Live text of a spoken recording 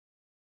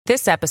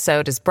This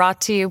episode is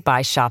brought to you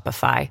by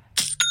Shopify.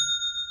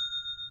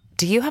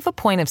 Do you have a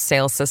point of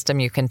sale system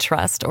you can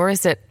trust, or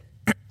is it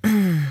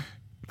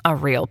a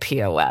real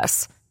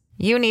POS?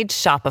 You need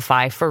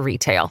Shopify for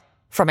retail.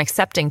 From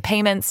accepting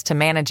payments to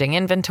managing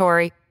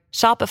inventory,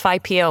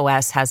 Shopify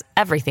POS has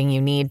everything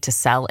you need to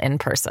sell in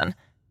person.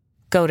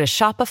 Go to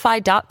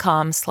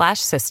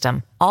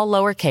shopify.com/system, all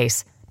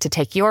lowercase, to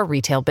take your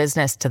retail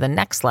business to the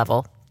next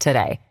level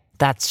today.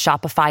 That's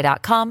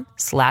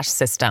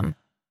shopify.com/system.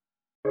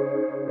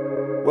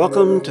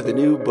 Welcome to the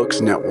New Books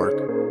Network.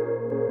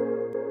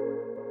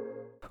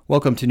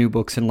 Welcome to New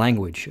Books in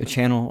Language, a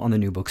channel on the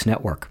New Books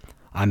Network.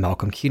 I'm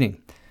Malcolm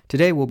Keating.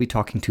 Today we'll be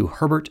talking to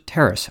Herbert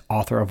Terrace,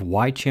 author of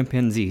Why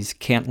Chimpanzees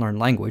Can't Learn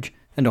Language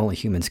and Only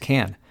Humans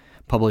Can,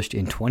 published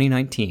in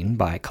 2019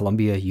 by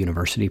Columbia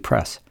University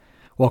Press.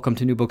 Welcome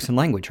to New Books in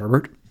Language,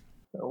 Herbert.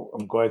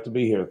 I'm glad to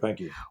be here. Thank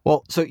you.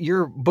 Well, so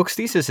your book's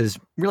thesis is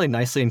really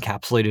nicely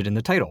encapsulated in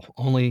the title.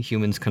 Only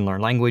humans can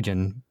learn language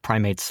and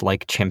primates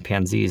like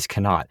chimpanzees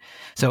cannot.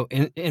 So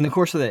in the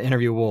course of the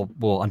interview,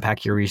 we'll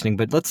unpack your reasoning,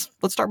 but let's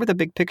start with the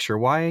big picture.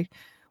 Why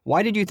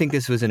did you think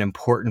this was an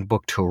important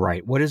book to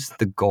write? What is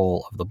the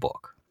goal of the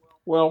book?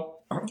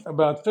 Well,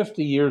 about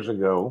 50 years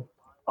ago,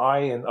 I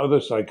and other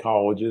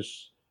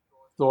psychologists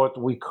thought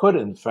we could,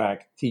 in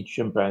fact, teach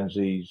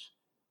chimpanzees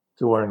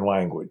to learn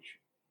language.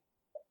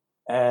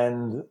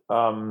 And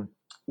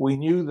we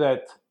knew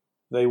that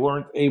they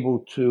weren't able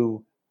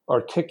to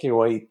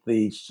articulate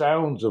the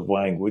sounds of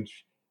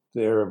language.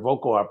 Their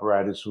vocal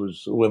apparatus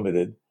was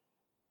limited.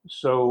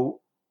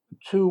 So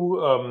two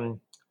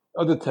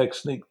other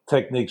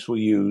techniques were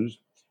used.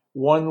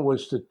 One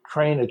was to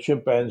train a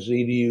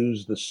chimpanzee to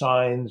use the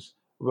signs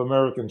of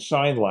American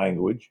Sign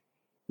Language.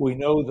 We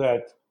know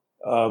that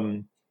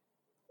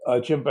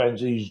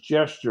chimpanzees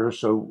gesture,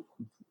 so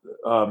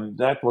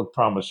that looked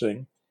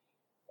promising.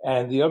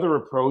 And the other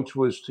approach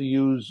was to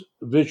use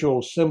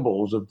visual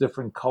symbols of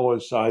different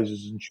colors,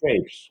 sizes, and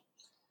shapes.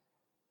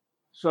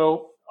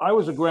 So I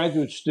was a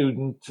graduate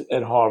student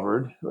at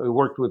Harvard. I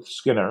worked with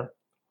Skinner,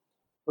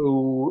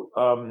 who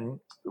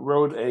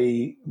wrote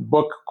a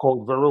book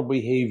called Verbal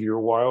Behavior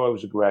while I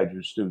was a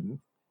graduate student,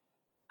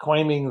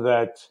 claiming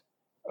that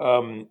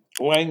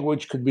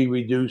language could be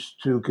reduced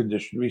to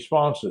conditioned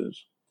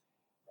responses.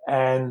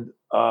 And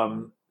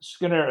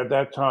Skinner at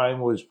that time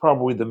was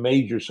probably the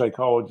major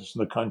psychologist in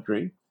the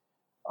country.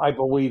 I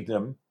believed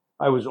him.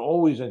 I was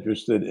always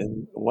interested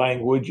in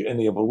language and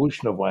the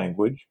evolution of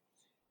language.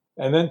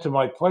 And then, to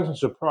my pleasant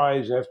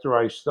surprise, after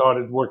I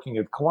started working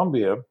at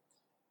Columbia,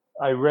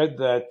 I read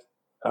that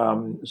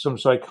some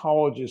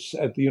psychologists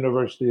at the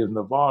University of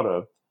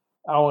Nevada,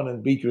 Alan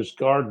and Beatrice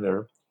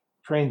Gardner,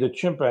 trained a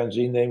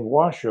chimpanzee named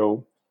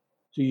Washoe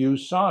to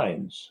use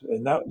signs.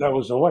 And that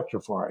was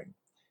electrifying.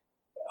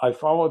 I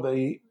followed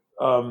the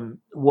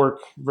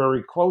work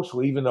very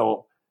closely, even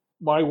though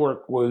my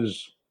work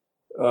was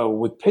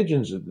with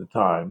pigeons at the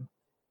time.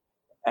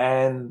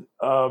 And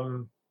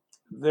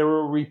there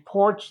were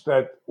reports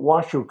that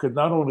Washoe could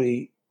not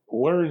only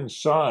learn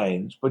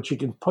signs, but she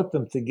can put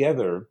them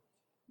together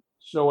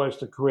so as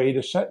to create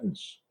a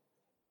sentence.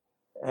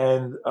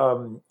 And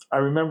I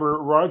remember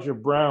Roger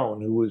Brown,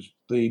 who was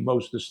the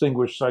most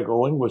distinguished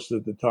psycholinguist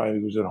at the time,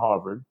 he was at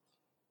Harvard,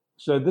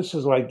 said this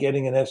is like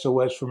getting an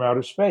SOS from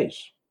outer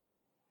space.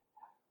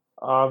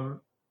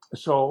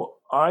 So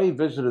I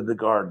visited the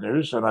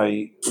Gardners and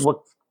I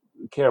looked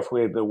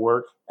carefully at their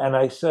work, and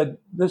I said,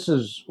 this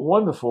is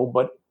wonderful,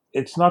 but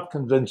it's not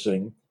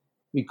convincing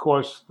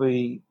because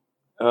the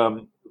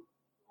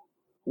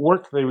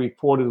work they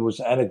reported was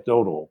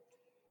anecdotal.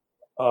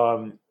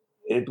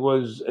 It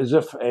was as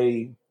if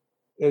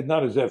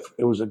not as if,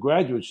 it was a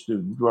graduate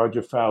student,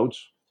 Roger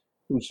Fouts,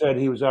 who said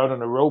he was out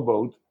on a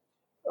rowboat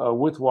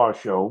with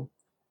Washoe,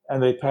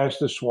 and they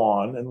passed a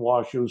swan, and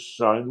Washoe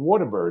signed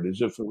Waterbird, as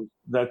if it was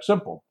that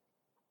simple.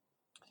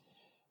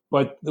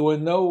 But there were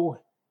no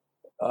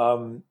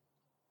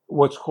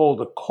what's called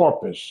a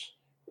corpus,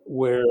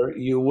 where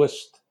you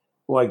list,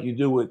 like you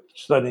do with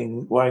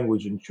studying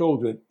language in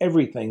children,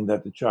 everything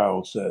that the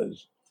child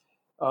says.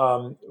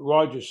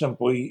 Roger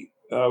simply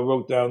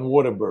wrote down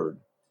Waterbird.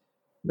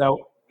 Now,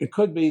 it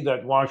could be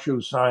that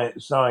Washoe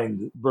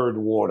signed bird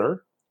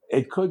water.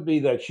 It could be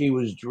that she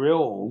was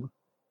drilled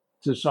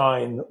to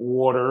sign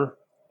water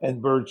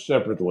and bird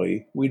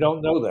separately. We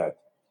don't know that.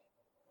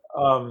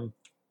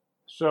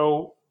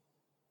 So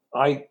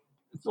I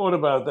thought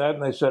about that,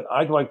 and I said,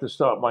 I'd like to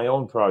start my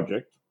own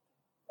project.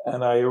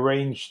 And I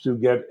arranged to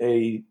get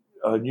a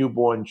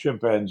newborn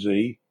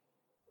chimpanzee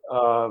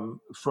from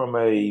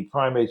a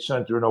primate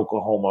center in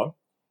Oklahoma.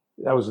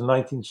 That was in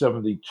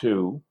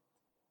 1972.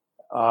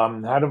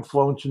 Had him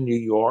flown to New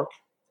York.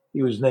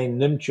 He was named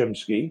Nim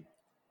Chimpsky.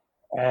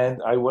 And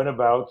I went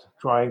about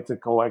trying to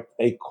collect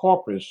a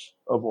corpus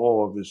of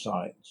all of his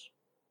signs.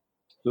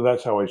 So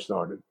that's how I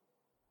started.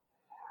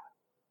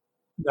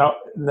 Now,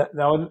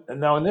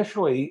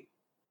 initially,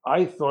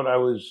 I thought I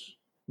was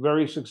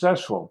very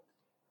successful.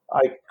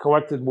 I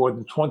collected more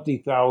than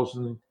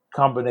 20,000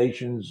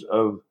 combinations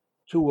of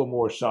two or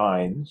more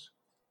signs.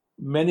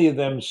 Many of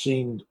them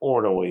seemed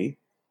orderly.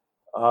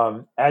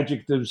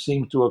 Adjectives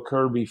seem to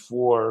occur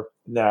before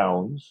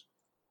nouns.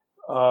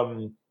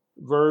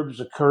 Verbs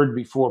occurred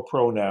before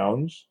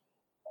pronouns.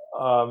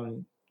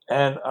 And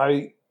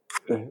I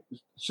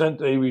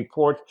sent a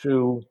report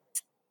to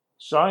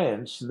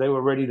science. They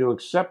were ready to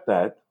accept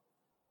that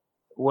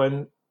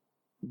when,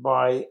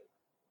 by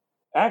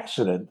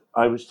accident,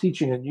 I was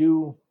teaching a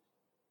new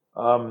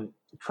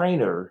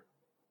trainer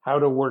how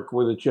to work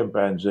with a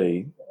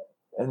chimpanzee.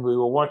 And we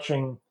were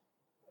watching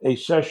a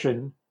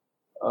session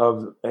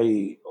of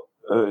a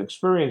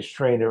experienced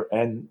trainer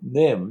and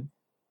Nim.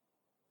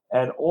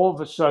 And all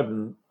of a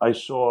sudden, I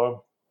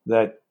saw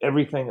that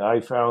everything I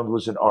found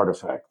was an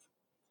artifact.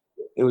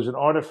 It was an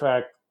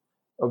artifact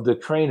of the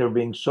trainer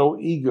being so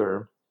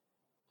eager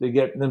to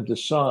get them to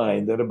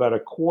sign that about a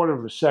quarter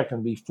of a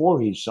second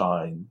before he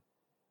signed,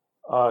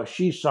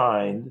 she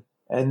signed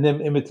and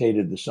Nim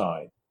imitated the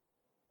sign.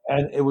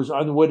 And it was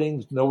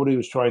unwitting. Nobody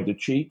was trying to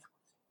cheat,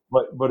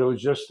 but it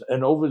was just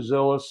an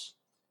overzealous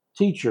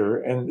teacher.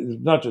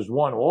 And not just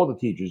one, all the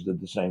teachers did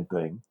the same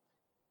thing.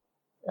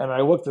 And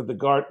I looked at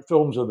the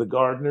films of the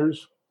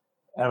gardeners,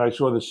 and I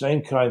saw the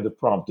same kind of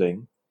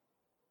prompting.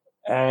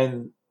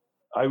 And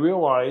I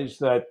realized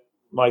that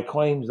my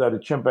claims that a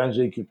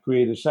chimpanzee could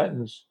create a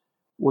sentence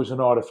was an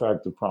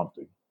artifact of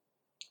prompting.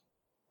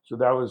 So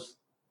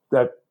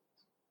that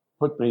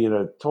put me in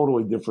a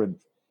totally different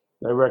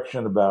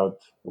direction about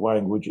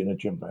language in a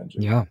chimpanzee.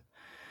 Yeah.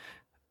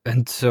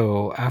 And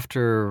so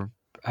after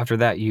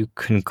that, you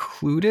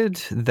concluded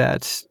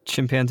that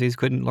chimpanzees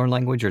couldn't learn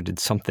language, or did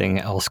something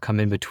else come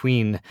in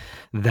between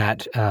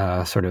that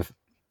sort of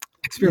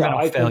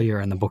experimental failure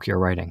and the book you're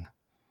writing?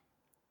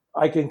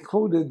 I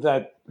concluded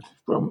that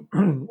from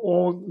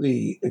all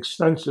the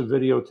extensive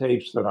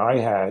videotapes that I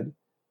had,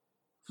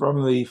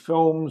 from the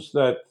films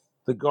that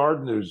the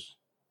gardeners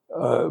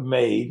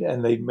made,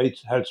 and they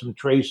had some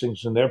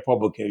tracings in their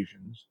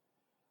publications.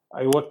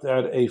 I looked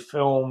at a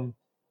film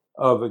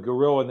of a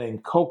gorilla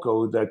named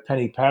Coco that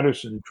Penny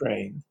Patterson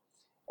trained,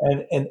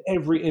 and in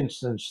every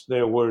instance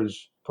there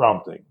was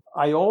prompting.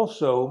 I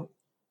also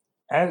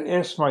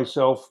asked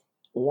myself,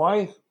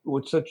 why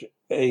would such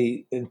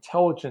a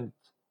intelligent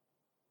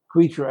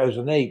creature as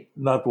an ape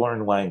not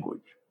learn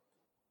language?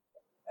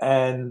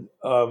 And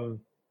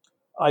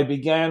I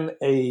began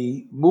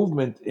a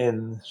movement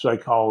in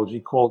psychology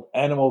called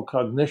animal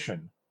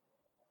cognition,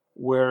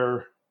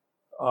 where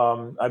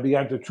I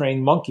began to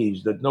train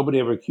monkeys. That nobody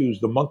ever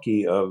accused the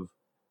monkey of,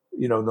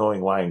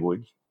 knowing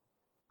language,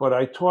 but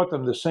I taught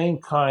them the same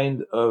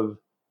kind of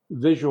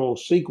visual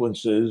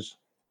sequences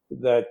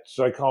that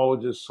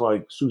psychologists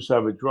like Sue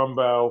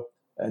Savage-Rumbaugh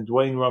and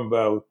Dwayne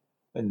Rumbaugh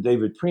and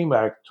David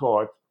Premack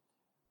taught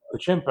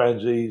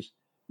chimpanzees.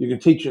 You can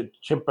teach a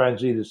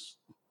chimpanzee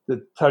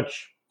to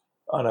touch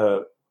on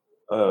a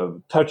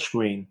touch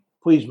screen.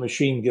 Please,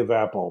 machine, give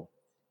apple.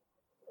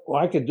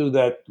 Well, I could do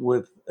that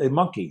with a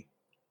monkey,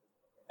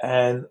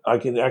 and I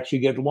can actually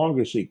get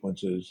longer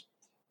sequences,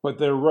 but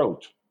they're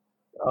rote.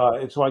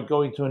 It's like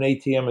going to an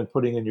ATM and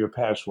putting in your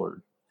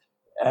password.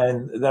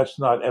 And that's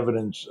not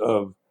evidence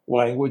of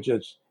language.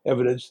 It's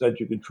evidence that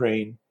you can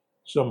train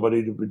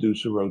somebody to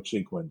produce a rote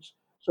sequence.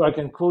 So I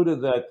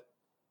concluded that,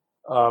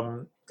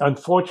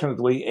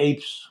 unfortunately,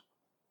 apes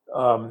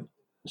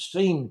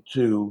seem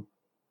to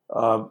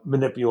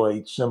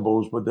manipulate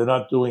symbols, but they're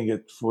not doing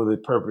it for the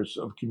purpose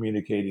of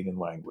communicating in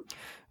language.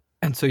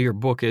 And so your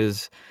book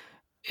is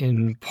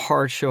in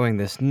part showing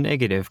this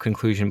negative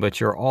conclusion, but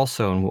you're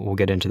also, and we'll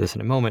get into this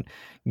in a moment,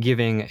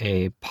 giving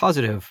a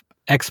positive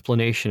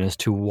explanation as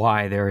to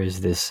why there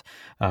is this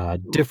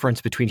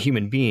difference between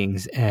human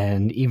beings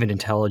and even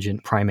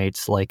intelligent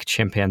primates like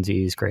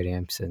chimpanzees, great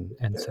apes, and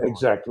so on.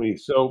 Exactly.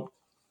 So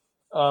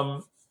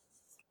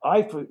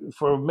I,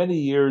 for many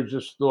years,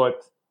 just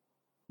thought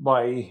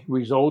my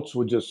results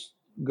would just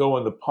go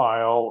in the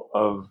pile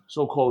of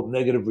so-called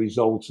negative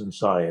results in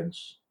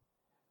science.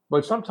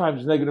 But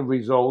sometimes negative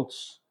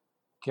results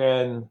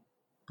can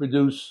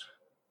produce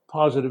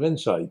positive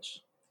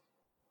insights.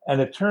 And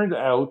it turned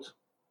out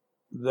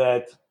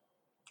that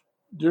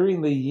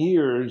during the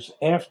years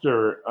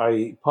after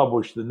I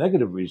published the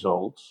negative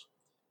results,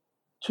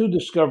 two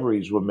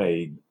discoveries were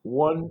made.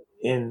 One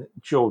in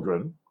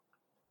children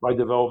by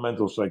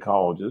developmental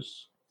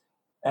psychologists,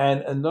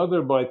 and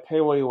another by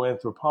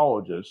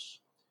paleoanthropologists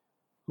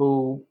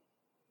who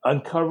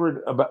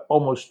uncovered about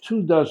almost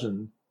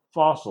 24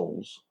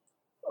 fossils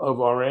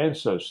of our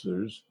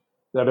ancestors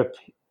that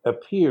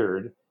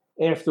appeared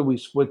after we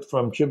split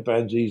from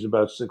chimpanzees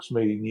about 6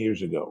 million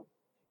years ago.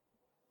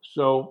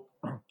 So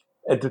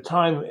at the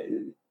time,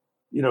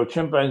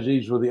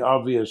 chimpanzees were the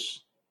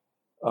obvious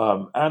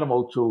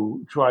animal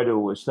to try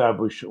to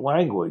establish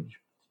language.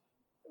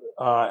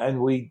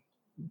 And we,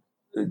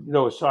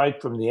 aside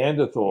from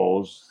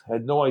Neanderthals,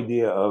 had no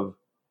idea of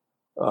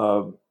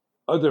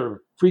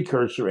other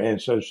precursor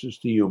ancestors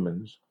to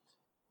humans.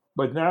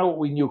 But now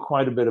we knew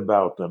quite a bit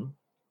about them.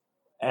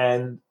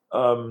 And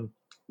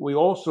we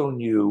also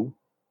knew,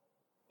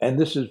 and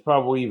this is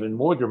probably even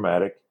more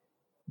dramatic,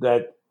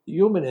 that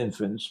human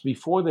infants,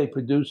 before they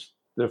produce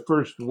their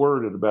first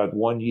word at about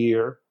 1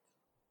 year,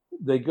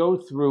 they go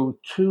through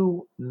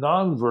two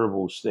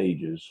nonverbal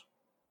stages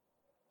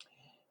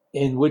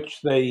in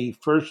which they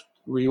first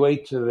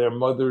relate to their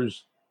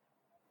mothers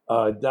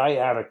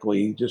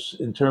dyadically, just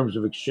in terms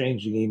of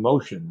exchanging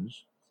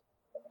emotions,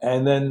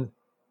 and then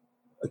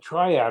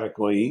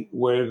triadically,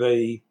 where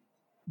they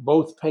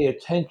both pay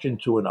attention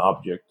to an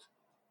object.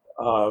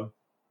 Uh,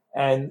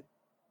 and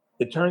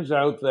it turns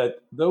out that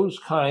those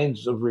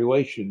kinds of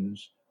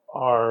relations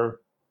are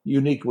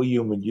uniquely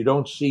human. You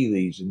don't see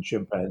these in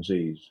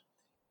chimpanzees.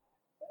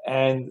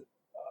 And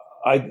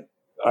I,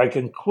 I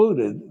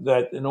concluded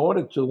that in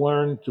order to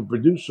learn to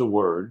produce a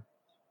word,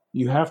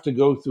 you have to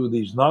go through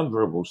these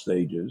nonverbal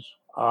stages.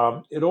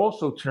 It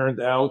also turned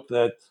out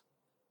that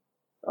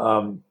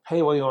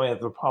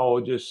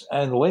paleoanthropologists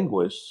and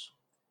linguists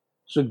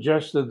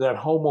suggested that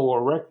Homo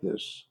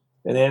erectus,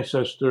 an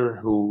ancestor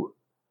who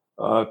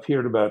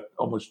appeared about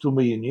almost 2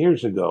 million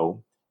years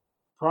ago,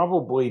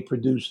 probably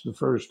produced the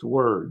first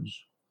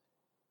words.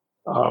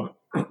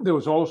 There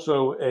was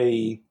also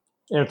a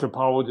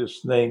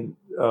anthropologist named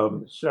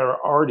Sarah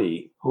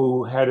Arty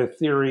who had a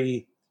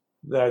theory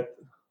that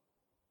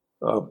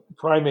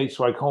primates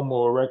like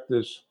Homo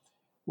erectus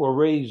were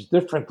raised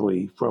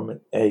differently from an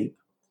ape.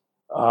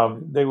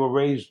 They were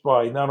raised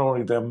by not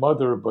only their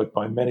mother, but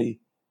by many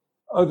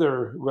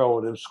other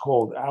relatives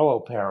called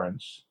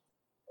alloparents,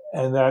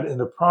 and that in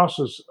the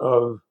process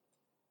of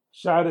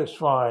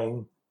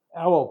satisfying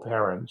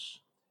alloparents,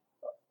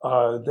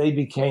 they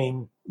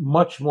became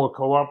much more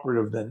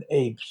cooperative than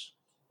apes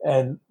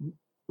and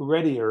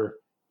readier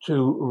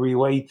to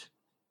relate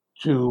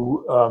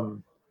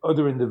to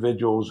other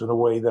individuals in a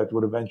way that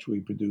would eventually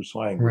produce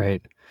language.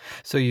 Right.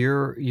 So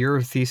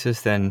your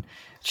thesis then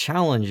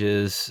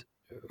challenges,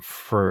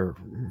 for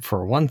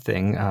one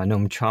thing,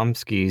 Noam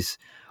Chomsky's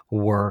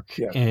work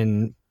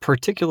in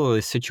particularly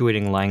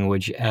situating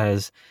language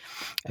as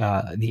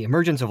the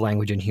emergence of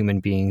language in human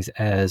beings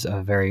as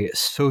a very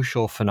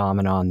social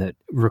phenomenon that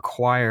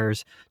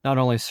requires not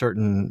only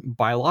certain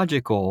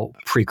biological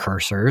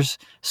precursors,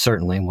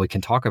 certainly, and we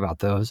can talk about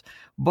those,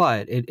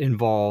 but it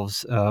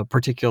involves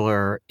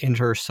particular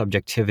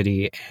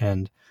intersubjectivity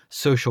and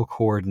social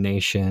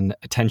coordination,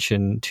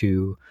 attention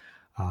to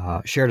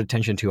shared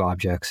attention to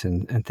objects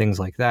and things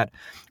like that.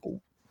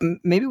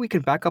 Maybe we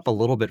could back up a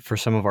little bit for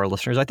some of our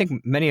listeners. I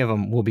think many of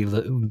them will be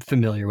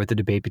familiar with the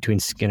debate between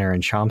Skinner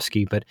and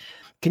Chomsky, but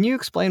can you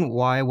explain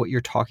why what you're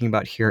talking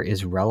about here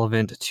is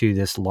relevant to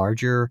this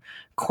larger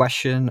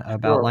question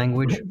about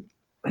language?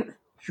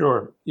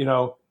 Sure.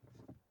 The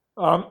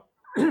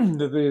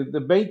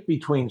debate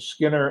between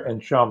Skinner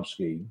and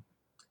Chomsky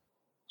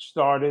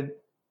started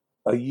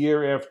a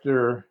year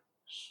after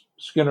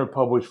Skinner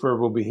published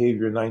Verbal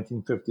Behavior in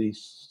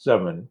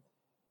 1957.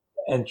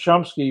 And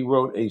Chomsky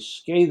wrote a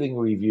scathing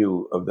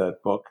review of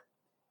that book.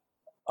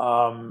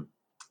 And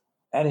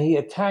he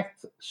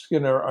attacked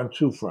Skinner on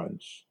two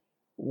fronts,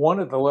 one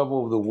at the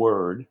level of the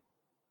word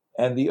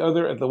and the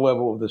other at the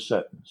level of the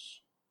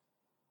sentence.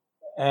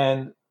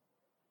 And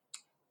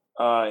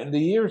in the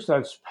years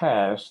that's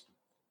passed,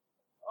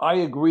 I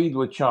agreed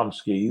with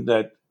Chomsky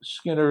that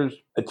Skinner's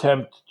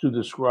attempt to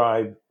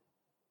describe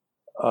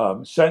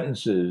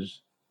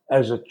sentences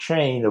as a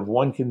chain of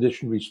one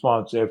conditioned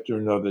response after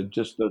another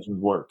just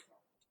doesn't work.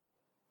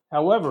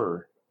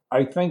 However,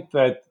 I think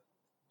that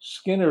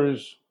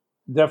Skinner's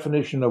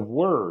definition of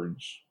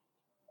words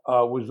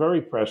was very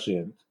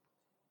prescient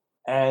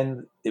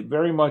and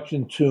very much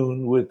in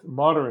tune with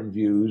modern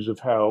views of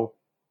how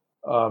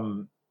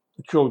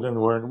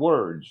children learn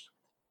words.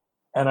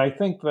 And I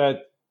think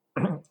that,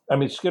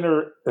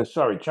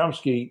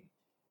 Chomsky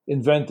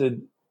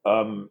invented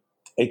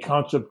a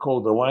concept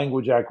called the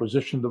language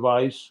acquisition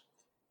device,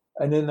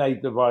 an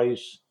innate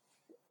device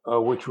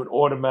which would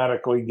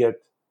automatically get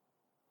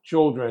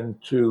children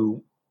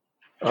to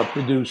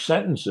produce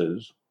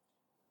sentences.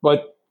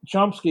 But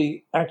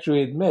Chomsky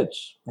actually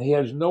admits he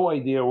has no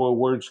idea where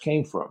words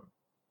came from.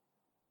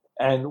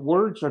 And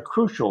words are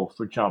crucial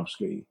for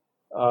Chomsky.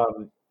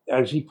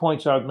 As he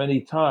points out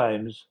many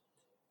times,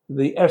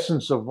 the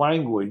essence of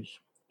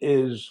language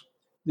is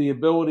the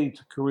ability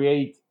to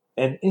create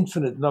an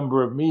infinite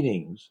number of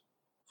meanings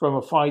from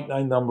a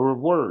finite number of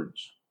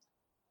words.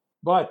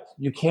 But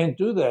you can't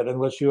do that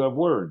unless you have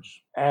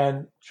words.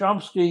 And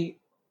Chomsky,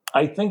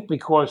 I think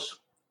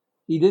because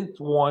he didn't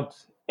want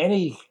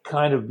any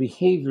kind of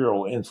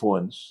behavioral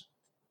influence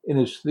in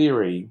his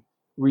theory,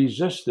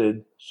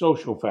 resisted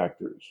social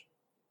factors.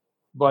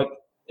 But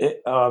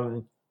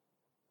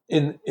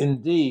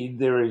indeed,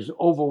 there is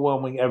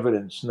overwhelming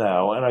evidence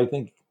now, and I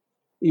think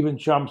even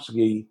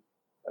Chomsky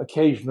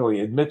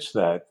occasionally admits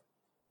that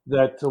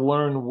to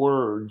learn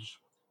words,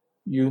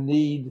 you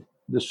need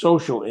the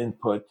social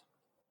input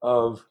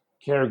of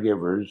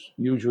caregivers,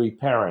 usually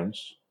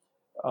parents,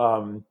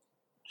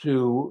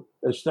 to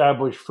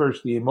establish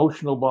first the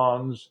emotional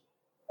bonds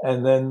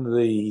and then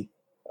the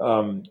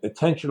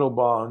attentional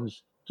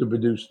bonds to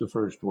produce the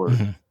first word.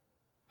 Mm-hmm.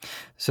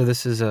 So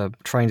this is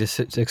trying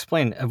to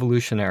explain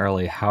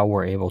evolutionarily how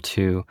we're able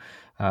to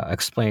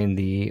explain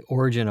the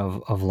origin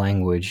of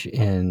language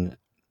in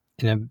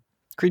a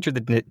creature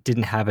that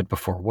didn't have it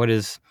before. What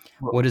is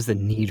the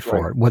need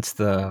for Right. it? What's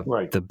the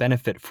Right.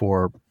 benefit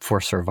for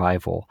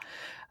survival?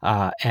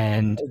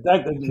 And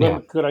yeah,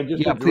 Well, could I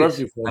just yeah, interrupt please,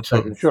 you for a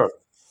absolutely. second? Sure.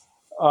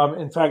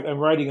 In fact, I'm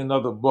writing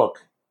another book,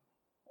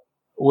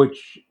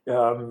 which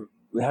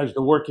has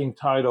the working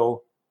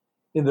title,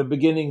 "In the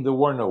Beginning, There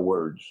Were No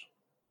Words."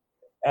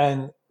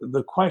 And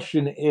the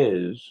question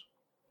is,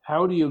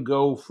 how do you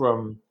go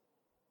from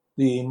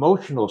the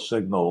emotional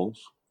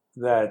signals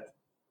that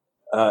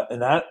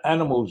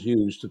animals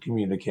use to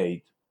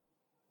communicate,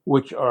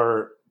 which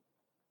are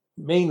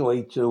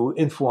mainly to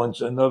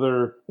influence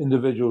another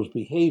individual's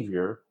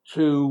behavior,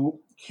 to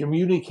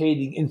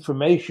communicating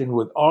information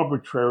with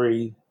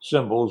arbitrary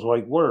symbols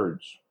like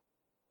words?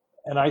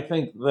 And I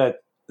think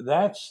that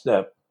that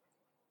step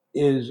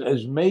is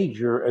as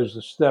major as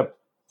the step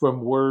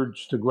from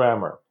words to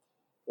grammar.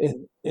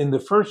 In the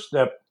first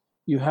step,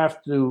 you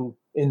have to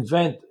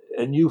invent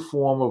a new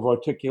form of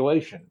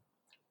articulation.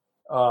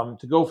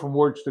 To go from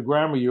words to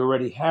grammar, you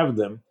already have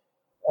them,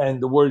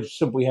 and the words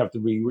simply have to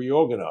be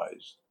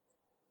reorganized.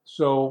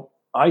 So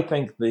I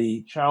think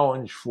the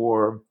challenge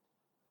for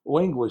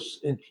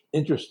linguists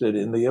interested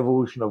in the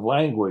evolution of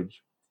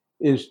language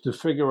is to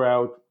figure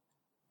out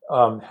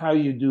how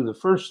you do the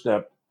first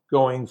step,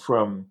 going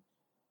from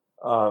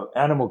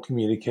animal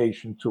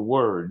communication to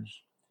words.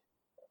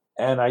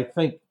 And I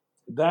think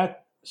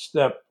that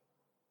step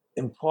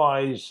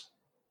implies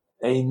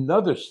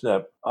another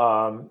step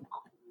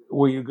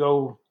where you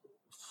go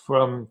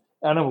from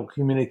animal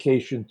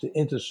communication to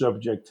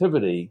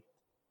intersubjectivity,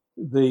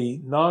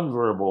 the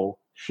nonverbal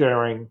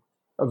sharing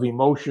of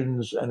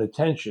emotions and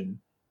attention,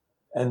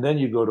 and then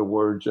you go to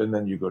words, and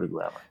then you go to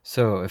grammar.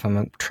 So if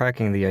I'm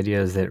tracking, the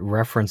idea is that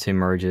reference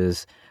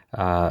emerges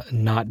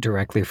not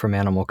directly from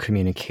animal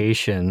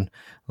communication,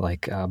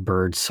 like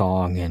bird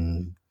song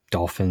and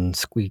dolphin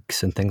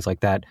squeaks and things like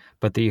that,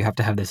 but that you have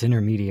to have this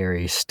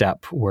intermediary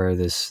step where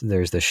there's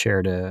the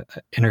shared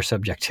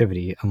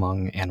intersubjectivity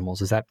among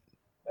animals. Is that?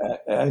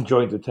 And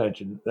joint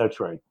attention. That's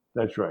right.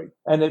 That's right.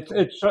 And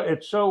it's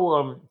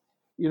so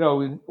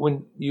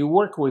when you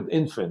work with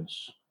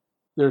infants,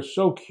 they're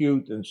so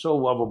cute and so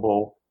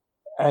lovable,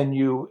 and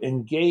you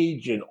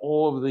engage in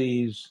all of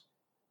these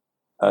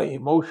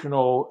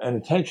emotional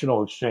and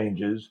attentional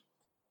exchanges,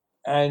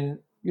 and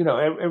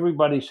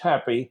everybody's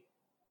happy,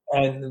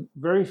 and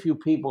very few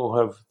people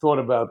have thought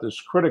about this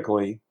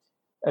critically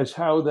as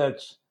how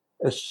that's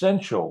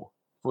essential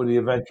for the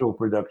eventual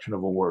production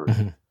of a word.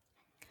 Mhm.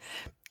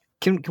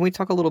 Can we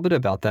talk a little bit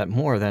about that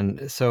more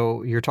then?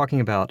 So you're talking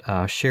about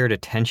shared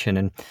attention,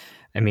 and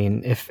I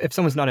mean, if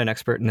someone's not an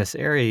expert in this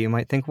area, you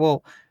might think,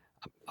 well,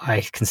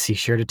 I can see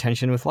shared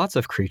attention with lots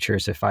of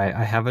creatures. If I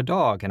have a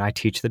dog and I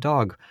teach the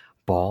dog,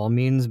 ball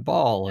means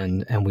ball,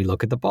 and we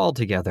look at the ball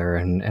together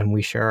and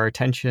we share our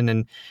attention.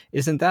 And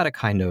isn't that a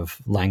kind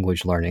of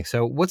language learning?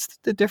 So what's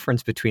the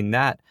difference between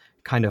that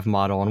kind of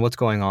model and what's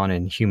going on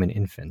in human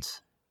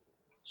infants?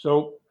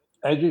 So,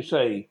 as you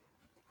say,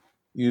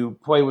 you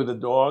play with a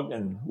dog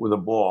and with a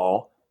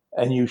ball,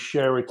 and you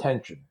share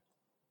attention.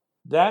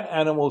 That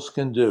animals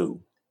can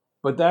do,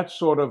 but that's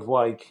sort of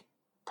like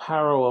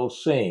parallel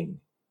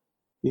seeing.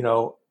 You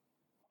know,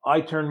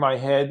 I turn my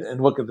head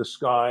and look at the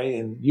sky,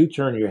 and you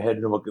turn your head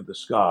and look at the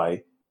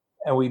sky,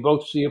 and we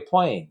both see a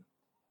plane.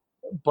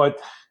 But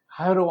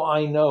how do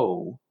I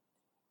know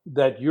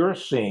that you're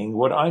seeing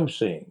what I'm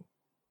seeing?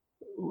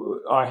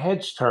 Our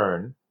heads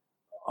turn,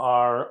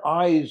 our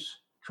eyes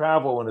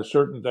travel in a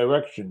certain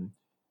direction,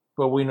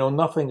 but we know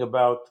nothing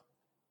about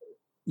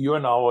your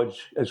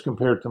knowledge as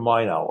compared to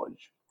my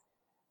knowledge.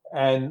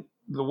 And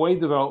the way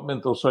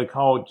developmental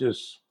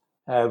psychologists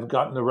have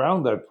gotten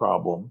around that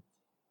problem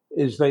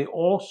is they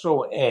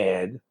also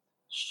add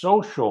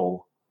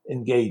social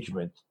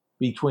engagement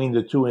between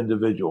the two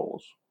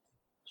individuals.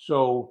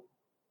 So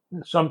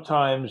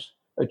sometimes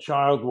a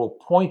child will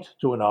point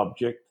to an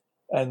object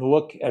and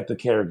look at the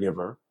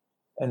caregiver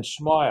and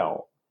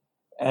smile.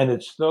 And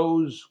it's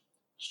those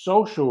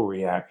social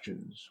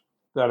reactions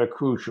that are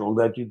crucial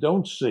that you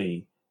don't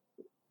see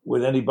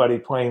with anybody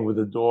playing with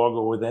a dog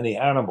or with any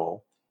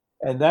animal.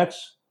 And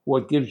that's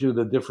what gives you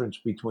the difference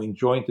between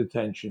joint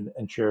attention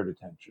and shared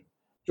attention.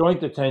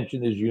 Joint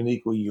attention is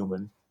uniquely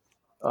human.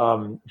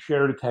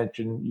 Shared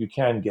attention you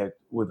can get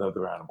with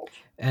other animals.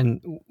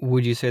 And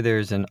would you say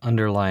there's an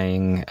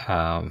underlying,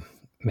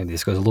 maybe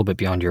this goes a little bit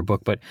beyond your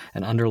book, but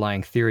an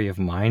underlying theory of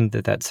mind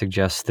that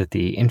suggests that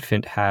the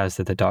infant has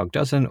that the dog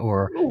doesn't,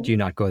 or do you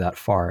not go that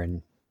far?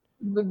 And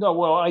No,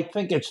 well, I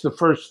think it's the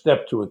first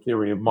step to a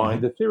theory of mind.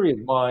 Mhm. The theory of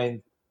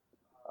mind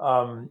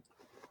um,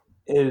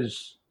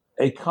 is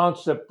a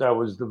concept that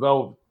was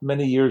developed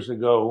many years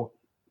ago,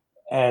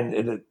 and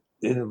it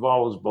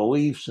involves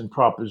beliefs and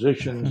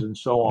propositions Mhm. and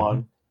so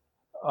Mhm.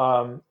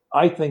 on.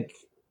 I think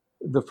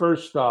the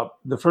first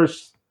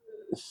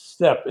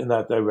step in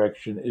that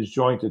direction is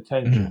joint Mhm.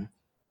 attention,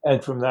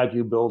 and from that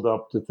you build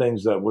up to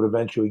things that would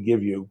eventually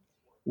give you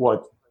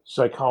what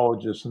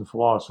psychologists and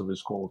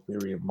philosophers call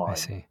theory of I mind.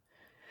 see.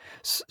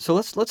 So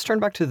let's turn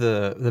back to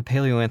the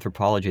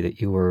paleoanthropology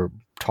that you were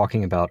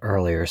talking about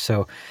earlier.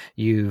 So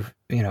you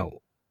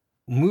know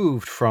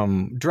moved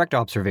from direct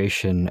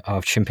observation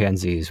of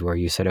chimpanzees, where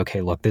you said,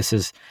 okay, look, this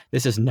is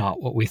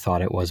not what we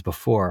thought it was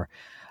before.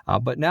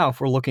 But now, if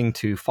we're looking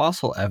to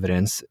fossil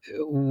evidence,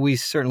 we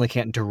certainly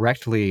can't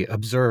directly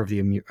observe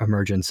the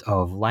emergence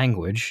of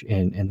language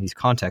in these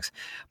contexts.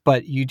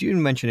 But you do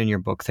mention in your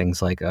book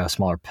things like a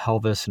smaller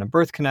pelvis and a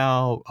birth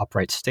canal,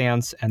 upright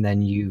stance, and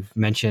then you've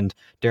mentioned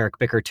Derek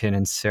Bickerton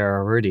and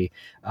Sarah Rudy.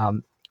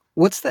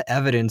 What's the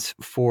evidence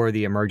for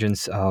the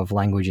emergence of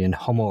language in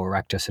Homo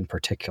erectus in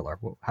particular?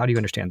 How do you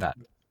understand that?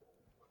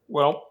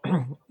 Well,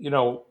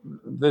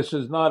 this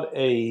is not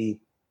a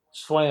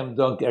slam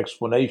dunk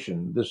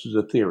explanation. This is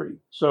a theory.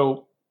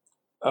 So,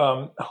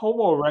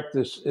 Homo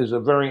erectus is a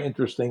very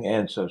interesting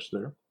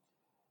ancestor.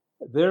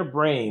 Their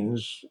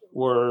brains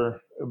were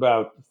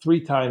about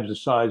 3 times the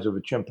size of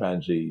a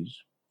chimpanzee's.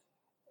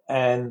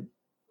 And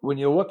when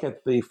you look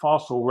at the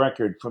fossil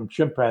record from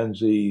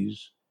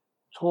chimpanzees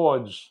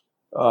towards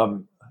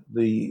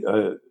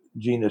the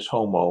genus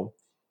Homo,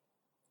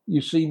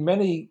 you see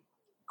many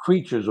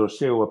creatures, or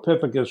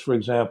Australopithecus, for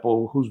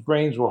example, whose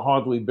brains were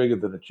hardly bigger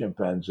than a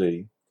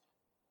chimpanzee.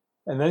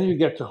 And then you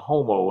get to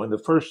Homo, and the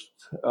first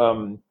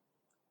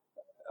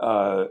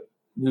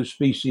new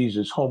species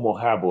is Homo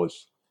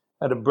habilis,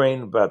 had a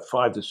brain about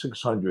 500 to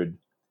 600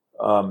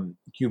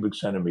 cubic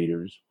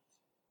centimeters.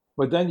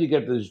 But then you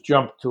get this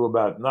jump to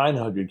about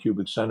 900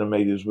 cubic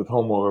centimeters with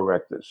Homo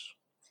erectus.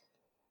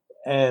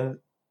 And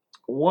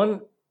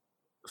one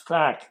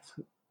fact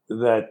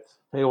that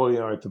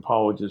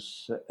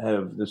paleoanthropologists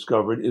have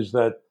discovered is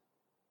that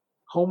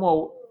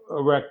Homo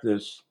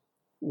erectus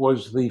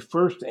was the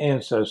first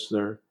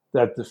ancestor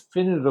that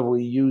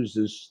definitively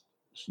used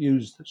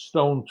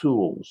stone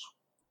tools.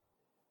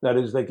 That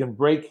is, they can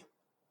break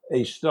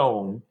a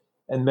stone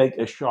and make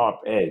a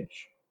sharp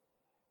edge.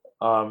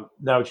 Now,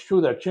 it's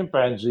true that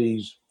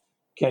chimpanzees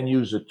can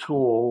use a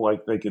tool,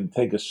 like they can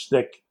take a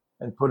stick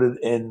and put it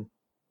in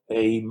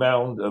a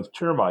mound of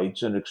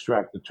termites and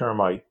extract the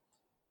termite,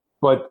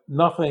 but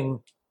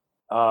nothing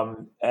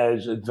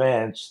as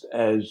advanced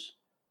as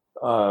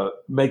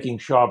making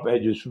sharp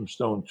edges from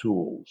stone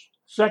tools.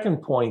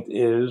 Second point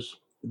is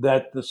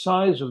that the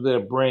size of their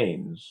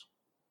brains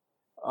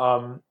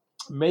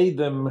made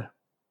them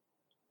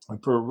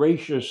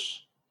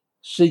voracious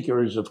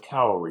seekers of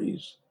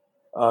calories.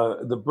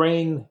 The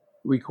brain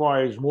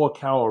requires more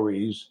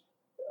calories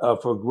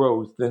for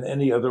growth than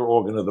any other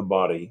organ of the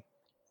body.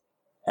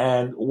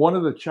 And one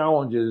of the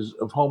challenges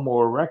of Homo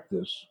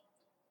erectus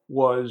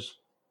was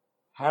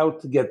how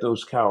to get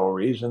those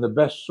calories, and the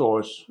best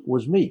source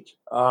was meat.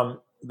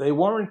 They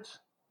weren't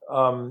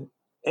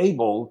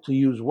able to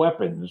use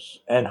weapons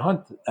and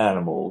hunt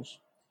animals,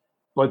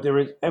 but there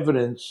is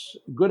evidence,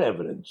 good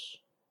evidence,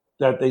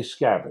 that they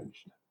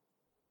scavenged.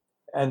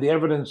 And the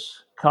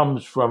evidence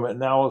comes from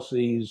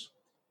analyses.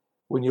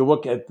 When you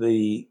look at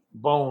the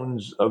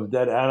bones of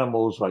dead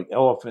animals like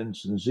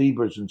elephants and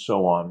zebras and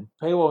so on,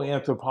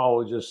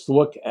 paleoanthropologists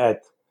look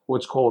at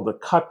what's called a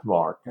cut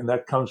mark, and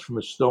that comes from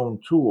a stone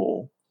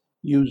tool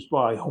used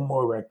by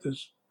Homo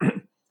erectus,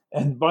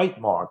 and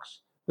bite marks,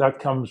 that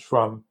comes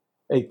from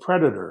a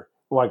predator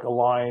like a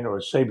lion or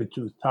a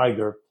saber-toothed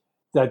tiger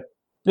that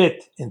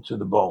bit into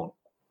the bone.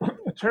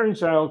 It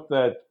turns out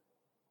that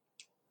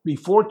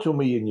before 2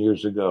 million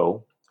years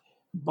ago,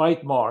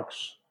 bite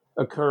marks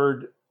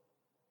occurred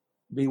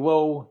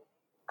below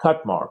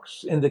cut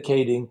marks,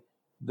 indicating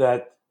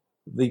that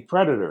the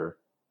predator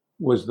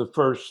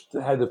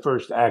had the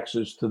first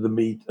access to the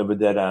meat of a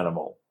dead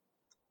animal.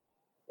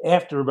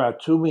 After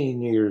about 2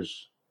 million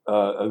years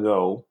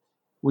ago,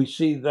 we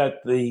see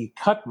that the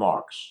cut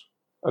marks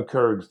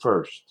occurred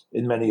first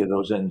in many of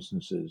those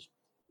instances,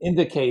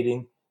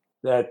 indicating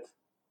that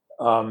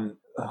Homo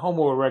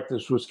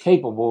erectus was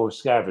capable of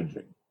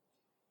scavenging.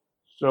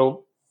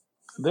 So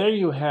there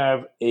you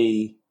have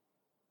a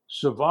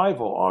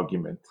survival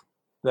argument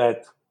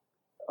that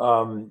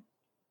Homo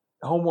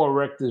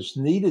erectus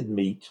needed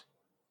meat,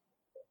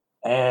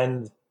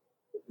 and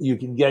you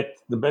can get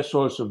the best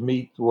source of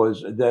meat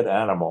was a dead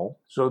animal.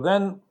 So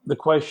then the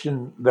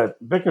question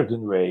that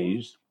Bickerton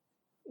raised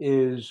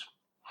is,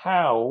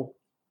 how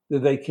do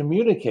they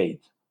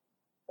communicate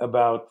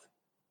about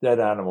dead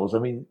animals? I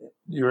mean,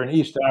 you're in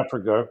East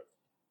Africa,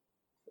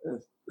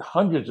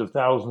 hundreds of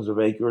thousands of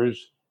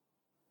acres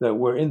that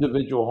where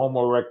individual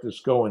Homo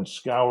erectus go and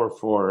scour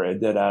for a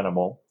dead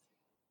animal.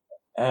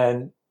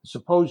 And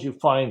suppose you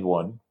find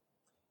one,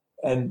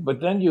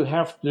 but then you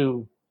have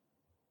to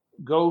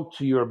go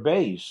to your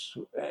base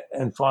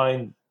and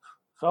find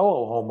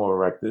fellow Homo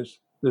erectus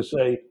to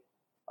say,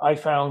 I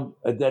found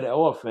a dead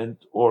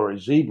elephant or a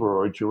zebra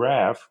or a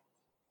giraffe,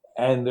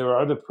 and there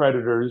are other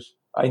predators.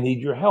 I need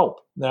your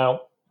help.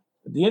 Now,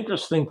 the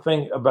interesting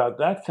thing about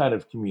that kind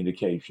of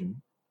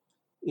communication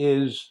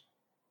is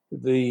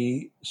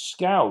the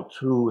scout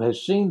who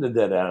has seen the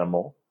dead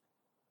animal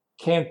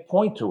can't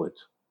point to it.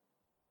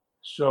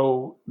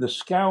 So the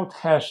scout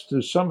has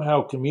to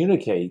somehow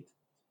communicate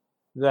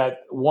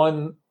that,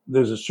 one,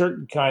 there's a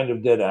certain kind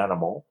of dead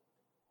animal,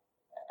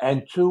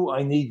 and two,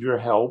 I need your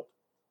help,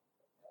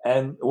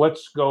 and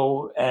let's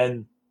go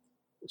and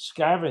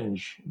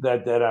scavenge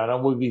that dead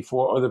animal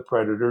before other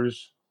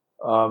predators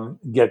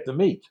get the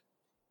meat.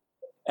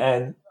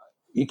 And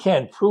you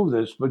can't prove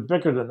this, but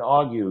Bickerton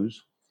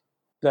argues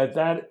that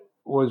that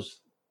was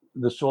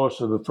the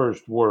source of the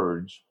first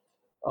words.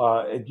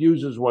 It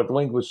uses what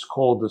linguists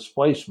call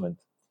displacement,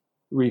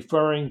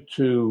 referring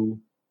to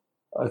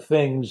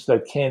things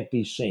that can't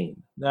be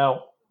seen.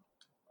 Now,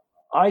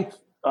 I've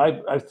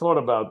thought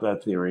about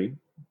that theory,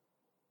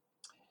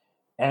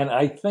 and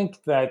I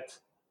think that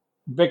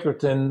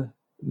Bickerton,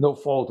 no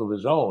fault of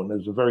his own,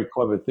 is a very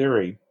clever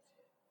theory,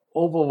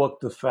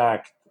 overlooked the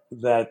fact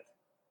that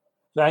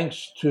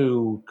thanks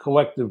to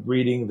collective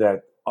breeding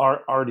that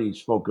Artie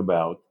spoke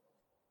about,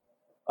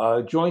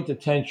 joint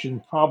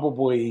attention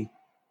probably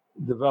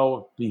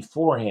developed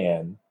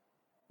beforehand,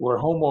 where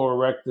Homo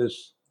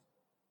erectus,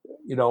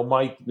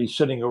 might be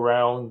sitting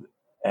around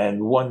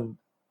and one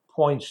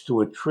points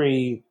to a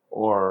tree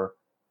or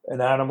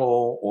an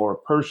animal or a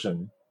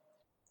person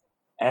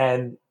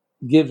and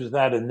gives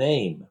that a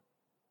name.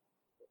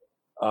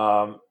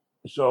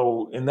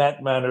 So in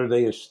that manner,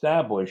 they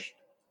established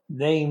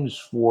names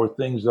for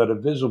things that are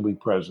visibly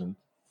present.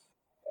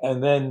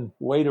 And then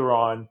later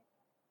on,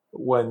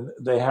 when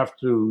they have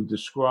to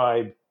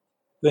describe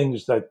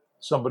things that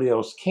somebody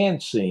else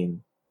can't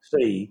see,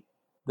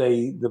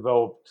 they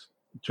developed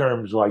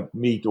terms like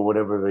meat or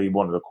whatever they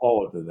wanted to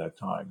call it at that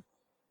time.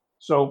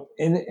 So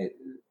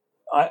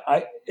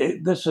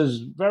this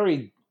is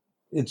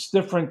it's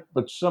different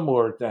but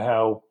similar to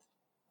how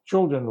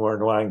children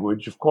learn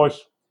language. Of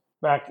course,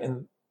 back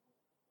in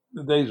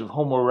the days of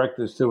Homo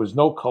erectus, there was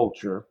no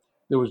culture,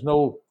 there was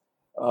no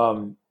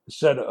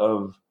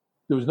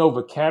there was no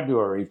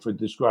vocabulary for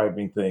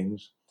describing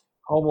things.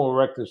 Homo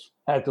erectus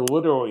had to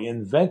literally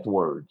invent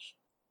words,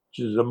 which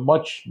is a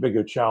much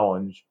bigger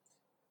challenge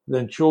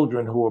than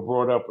children who are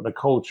brought up in a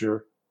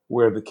culture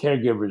where the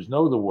caregivers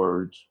know the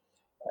words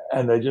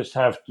and they just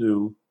have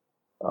to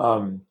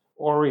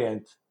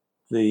orient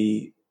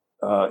the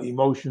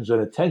emotions and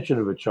attention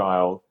of a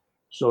child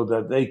so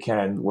that they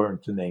can learn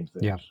to name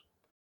things. Yeah.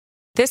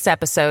 This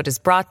episode is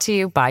brought to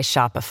you by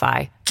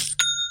Shopify.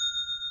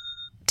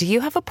 Do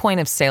you have a point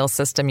of sale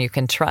system you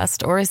can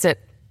trust, or is it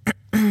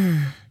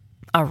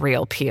a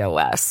real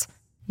POS?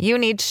 You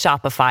need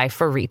Shopify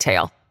for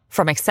retail.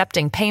 From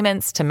accepting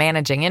payments to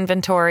managing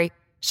inventory,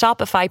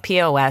 Shopify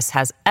POS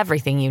has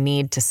everything you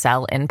need to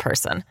sell in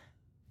person.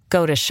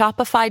 Go to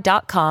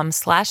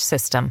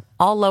shopify.com/system,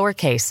 all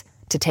lowercase,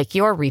 to take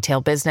your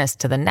retail business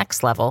to the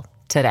next level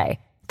today.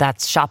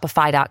 That's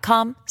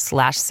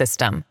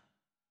shopify.com/system.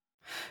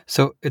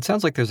 So it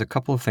sounds like there's a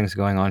couple of things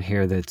going on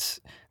here that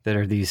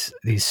are these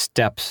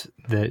steps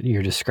that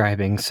you're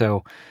describing.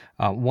 So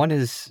one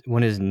is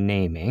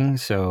naming,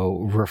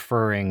 so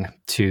referring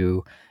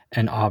to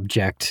an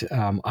object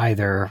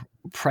either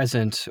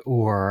present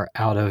or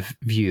out of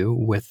view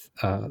with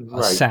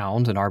a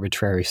sound, an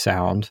arbitrary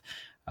sound.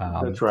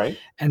 That's right.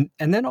 And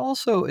then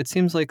also it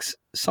seems like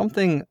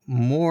something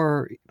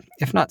more,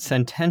 if not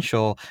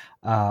sentential,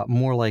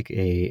 more like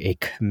a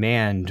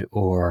command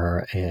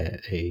or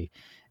a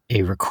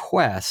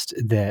request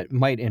that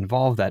might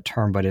involve that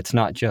term, but it's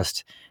not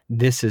just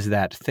this is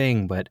that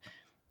thing, but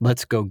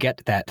let's go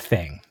get that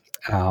thing.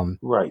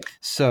 Right.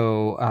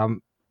 So,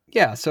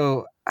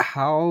 So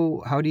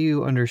how do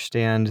you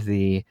understand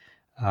the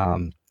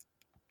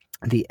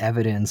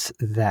evidence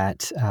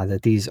that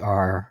that these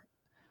are,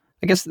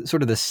 I guess,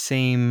 sort of the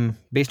same,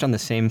 based on the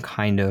same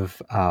kind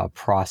of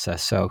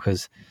process? So,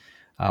 because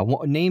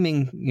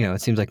naming,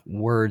 it seems like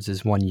words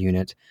is one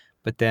unit.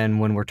 But then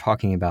when we're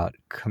talking about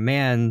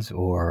commands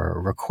or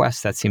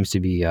requests, that seems to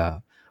be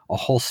a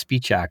whole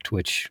speech act,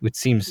 which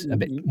seems a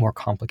bit more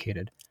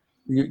complicated.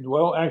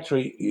 Well,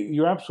 actually,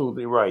 you're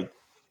absolutely right.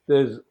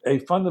 There's a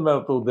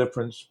fundamental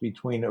difference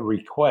between a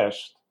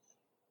request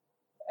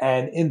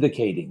and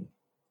indicating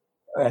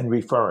and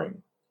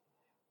referring.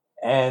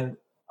 And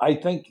I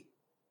think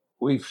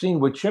we've seen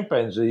with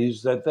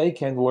chimpanzees that they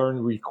can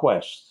learn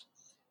requests.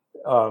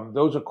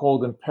 Those are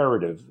called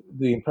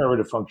the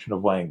imperative function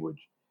of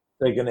language.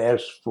 They can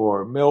ask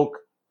for milk,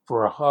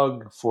 for a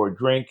hug, for a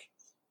drink,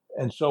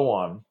 and so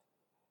on.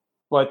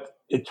 But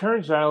it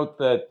turns out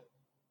that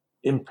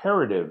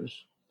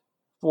imperatives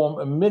form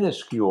a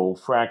minuscule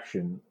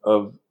fraction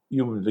of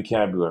human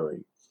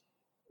vocabulary.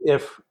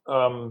 If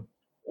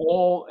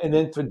all an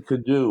infant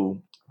could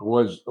do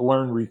was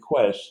learn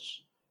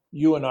requests,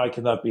 you and I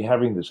could not be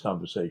having this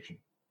conversation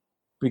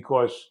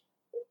because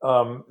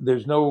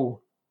there's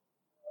no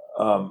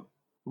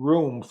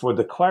room for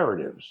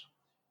declaratives,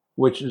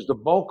 which is the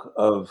bulk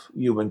of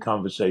human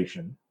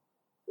conversation,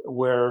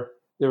 where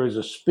there is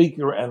a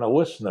speaker and a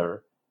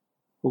listener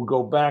who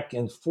go back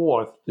and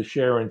forth to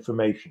share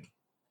information.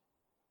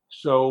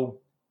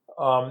 So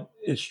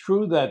it's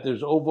true that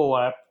there's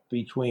overlap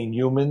between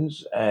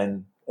humans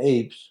and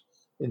apes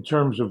in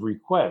terms of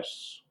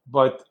requests,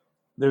 but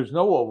there's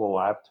no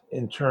overlap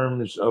in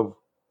terms of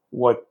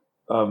what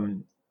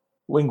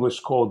linguists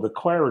call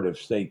declarative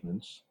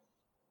statements,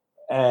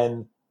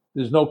 and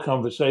there's no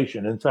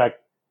conversation. In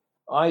fact,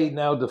 I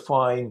now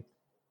define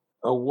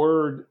a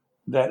word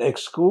that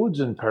excludes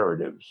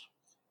imperatives.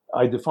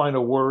 I define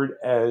a word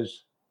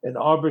as an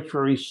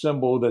arbitrary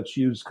symbol that's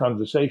used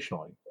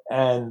conversationally.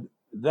 And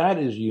that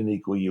is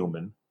uniquely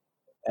human.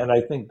 And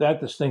I think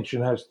that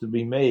distinction has to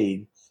be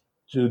made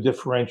to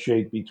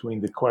differentiate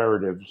between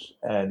declaratives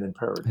and I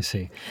imperatives.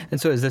 see.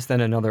 And so is this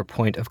then another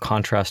point of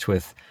contrast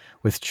with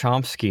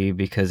Chomsky,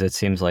 because it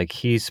seems like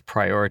he's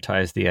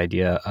prioritized the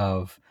idea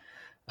of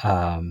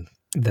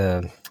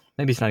the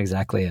maybe it's not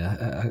exactly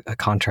a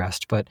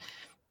contrast, but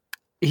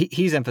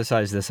he's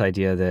emphasized this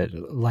idea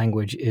that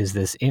language is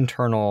this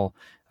internal.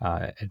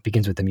 It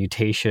begins with the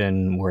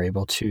mutation. We're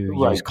able to use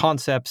Right.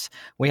 concepts.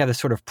 We have this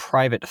sort of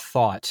private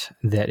thought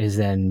that is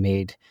then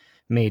made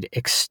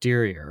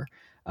exterior.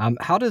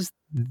 How does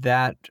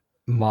that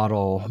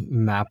model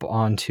map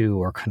onto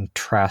or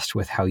contrast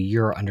with how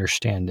you're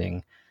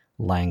understanding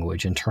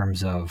language in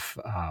terms of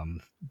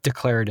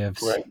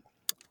declaratives? Right.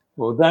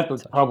 Well, that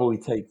would Such. probably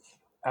take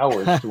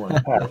hours to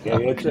unpack.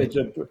 Okay.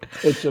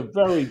 It's a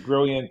very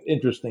brilliant,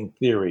 interesting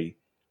theory.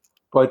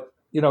 But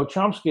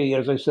Chomsky,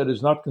 as I said,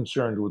 is not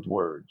concerned with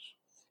words.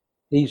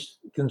 He's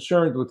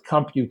concerned with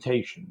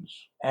computations.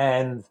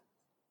 And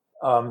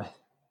um,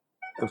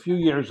 a few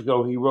years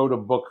ago, he wrote a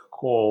book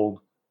called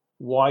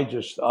 "Why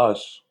Just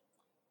Us,"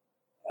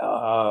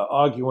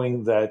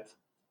 arguing that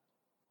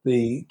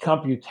the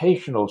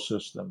computational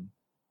system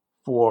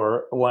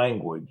for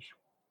language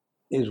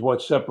is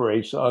what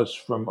separates us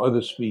from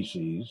other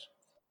species.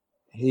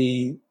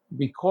 He,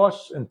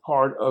 because in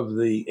part of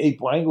the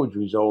ape language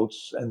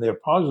results and their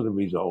positive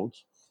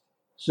results,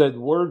 said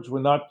words were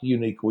not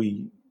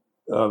uniquely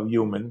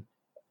human,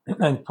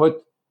 and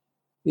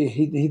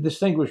he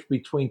distinguished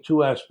between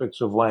two aspects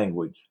of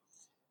language: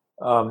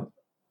 um,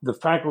 the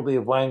faculty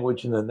of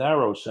language in the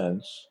narrow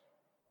sense,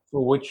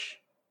 for which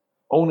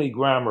only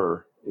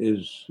grammar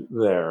is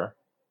there,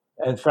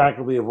 and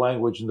faculty of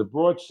language in the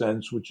broad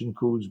sense, which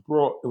includes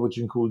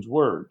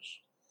words.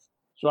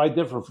 So I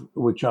differ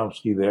with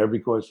Chomsky there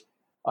because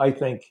I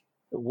think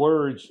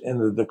words in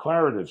the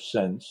declarative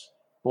sense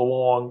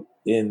belong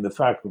in the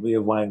faculty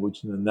of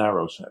language in the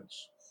narrow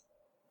sense.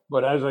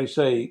 But as I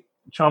say,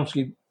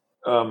 Chomsky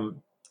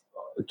um,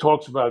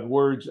 talks about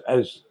words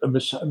as a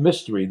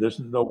mystery,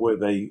 doesn't know where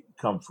they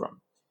come from.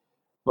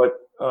 But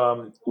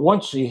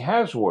once he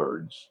has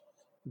words,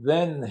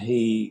 then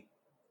he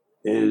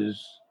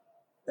is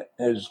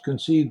has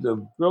conceived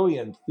of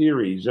brilliant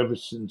theories ever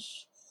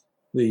since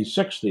the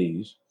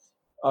 60s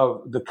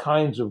of the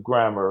kinds of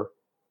grammar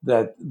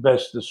that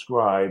best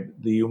describe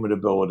the human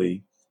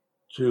ability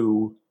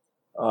to,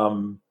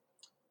 um,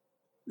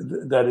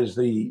 that is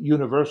the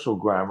universal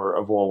grammar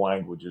of all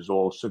languages,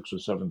 all 6 or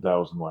 7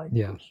 thousand Yeah.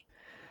 languages.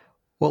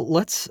 Well,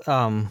 let's.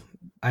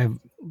 I have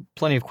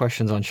plenty of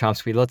questions on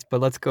Chomsky.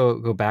 Let's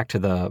go back to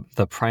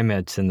the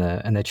primates and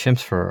the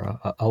chimps for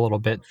a little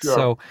bit.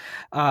 Sure.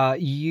 So,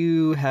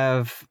 you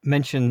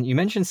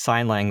mentioned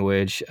sign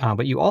language,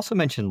 but you also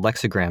mentioned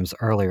lexicograms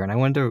earlier, and I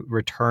wanted to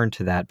return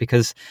to that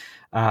because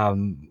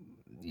um,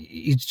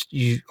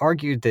 you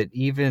argued that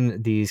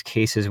even these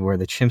cases where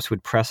the chimps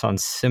would press on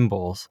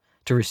symbols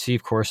to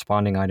receive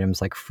corresponding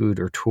items like food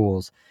or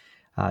tools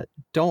uh,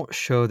 don't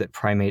show that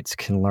primates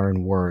can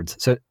learn words.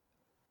 So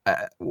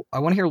uh, I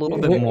want to hear a little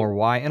bit more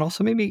why, and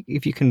also maybe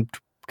if you can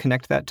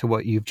connect that to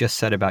what you've just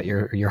said about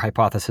your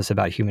hypothesis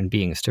about human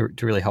beings to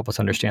really help us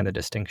understand the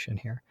distinction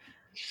here.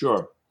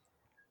 Sure.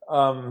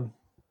 Um,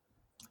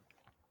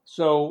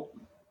 so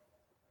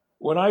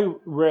when I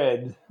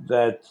read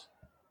that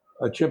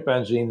a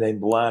chimpanzee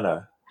named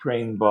Lana,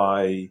 trained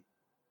by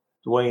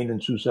Duane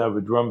and Sue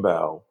Savage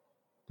Rumbaugh,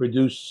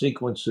 produced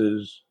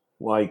sequences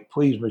like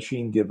 "Please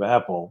Machine Give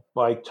Apple"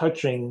 by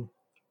touching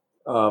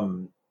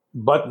um,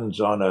 buttons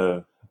on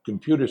a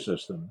computer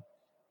system,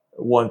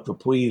 one for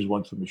please,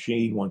 one for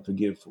machine, one for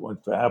give, one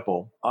for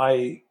apple.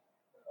 I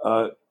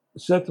uh,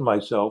 said to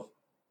myself,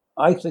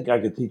 I think I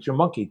could teach a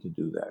monkey to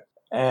do that.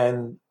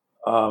 And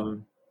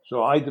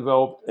so I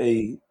developed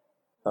a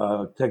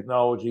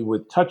technology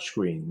with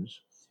touchscreens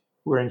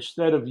where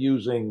instead of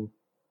using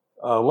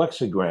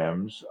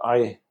lexicograms,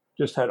 I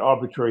just had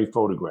arbitrary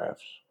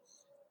photographs.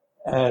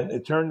 And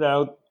it turned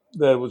out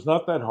that it was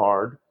not that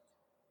hard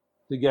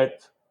to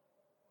get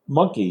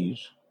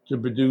monkeys to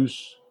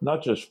produce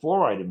not just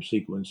 4 item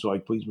sequence,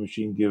 like please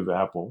machine give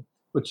apple,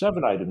 but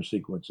 7 item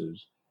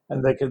sequences.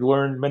 And they could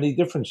learn many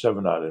different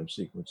 7 item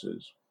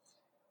sequences.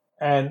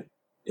 And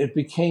it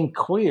became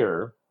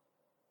clear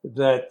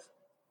that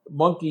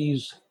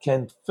monkeys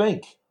can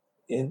think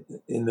in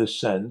this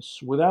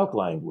sense without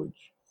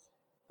language,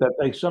 that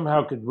they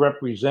somehow could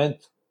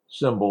represent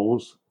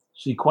symbols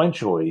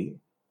sequentially.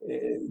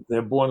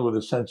 They're born with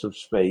a sense of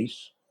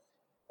space.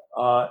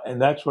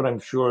 And that's what I'm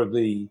sure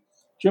the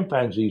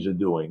chimpanzees are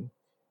doing.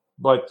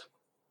 But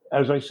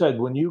as I said,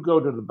 when you go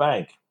to the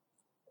bank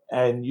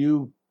and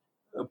you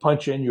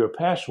punch in your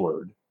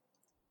password,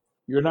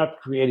 you're not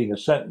creating a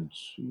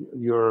sentence.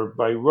 You're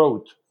by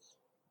rote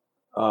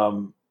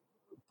um,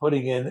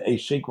 putting in a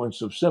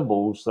sequence of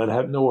symbols that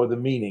have no other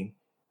meaning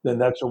than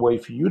that's a way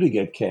for you to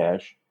get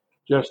cash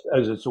just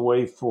as it's a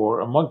way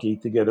for a monkey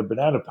to get a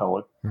banana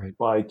pellet Right.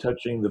 by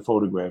touching the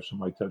photographs on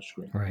my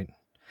touchscreen. Right.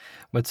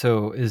 But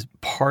so is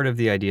part of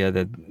the idea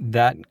that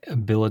that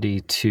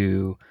ability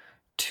to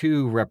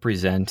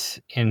represent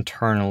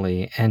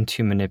internally and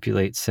to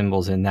manipulate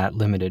symbols in that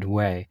limited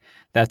way,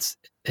 that's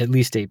at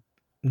least a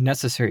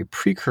necessary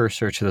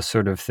precursor to the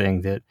sort of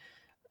thing that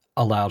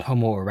allowed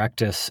Homo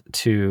erectus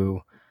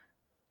to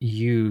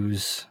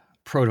use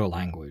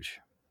proto-language.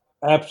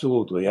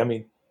 Absolutely. I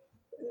mean,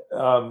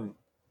 um,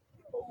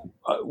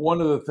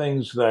 one of the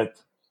things that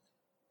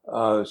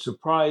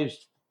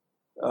surprised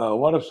a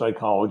lot of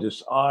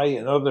psychologists, I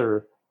and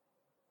other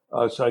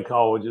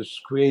psychologists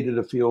created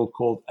a field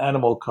called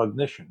animal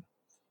cognition,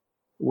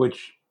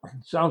 which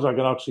sounds like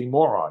an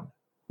oxymoron.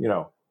 You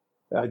know,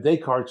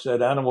 Descartes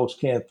said animals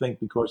can't think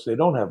because they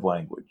don't have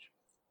language.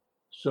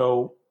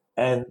 So,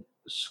 and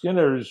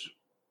Skinner's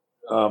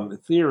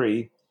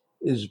theory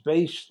is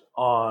based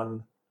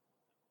on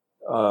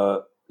uh,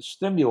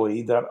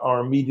 stimuli that are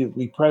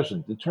immediately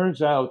present. It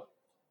turns out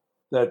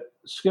that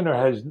Skinner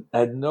has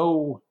had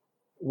no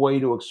way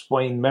to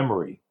explain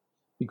memory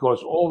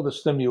because all of the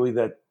stimuli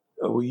that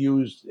were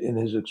used in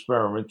his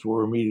experiments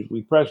were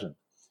immediately present.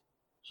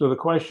 So the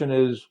question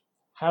is,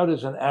 how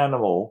does an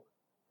animal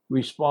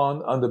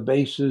respond on the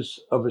basis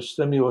of a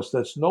stimulus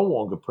that's no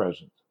longer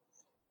present?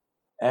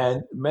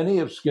 And many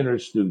of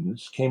Skinner's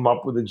students came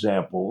up with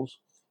examples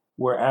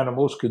where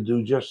animals could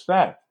do just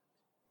that.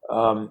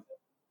 Um,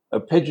 a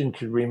pigeon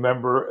could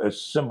remember a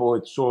symbol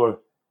it saw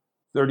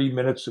 30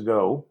 minutes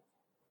ago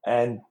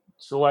and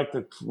select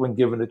it when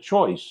given a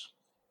choice,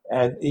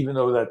 and even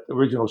though that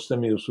original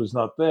stimulus was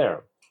not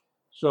there.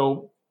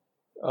 So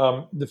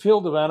the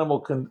field of animal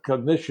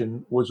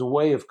cognition was a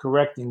way of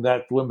correcting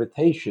that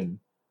limitation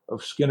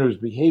of Skinner's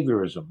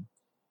behaviorism.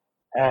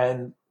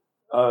 And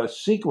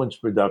sequence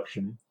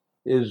production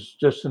is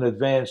just an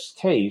advanced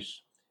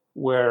case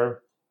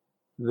where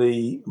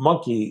the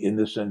monkey, in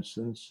this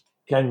instance,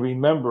 can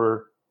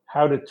remember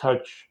how to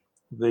touch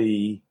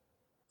the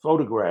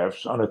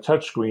photographs on a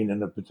touchscreen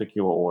in a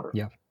particular order.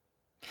 Yeah.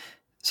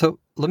 So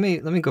let me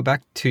go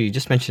back to, you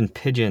just mentioned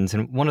pigeons,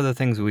 and one of the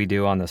things we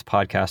do on this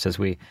podcast is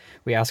we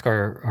ask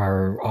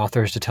our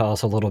authors to tell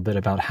us a little bit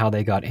about how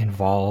they got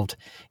involved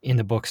in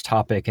the book's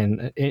topic.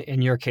 And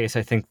in your case,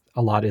 I think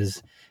a lot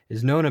is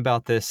known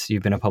about this.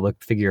 You've been a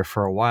public figure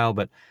for a while,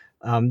 but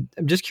I'm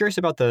just curious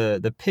about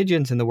the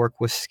pigeons and the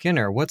work with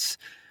Skinner. What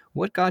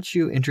got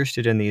you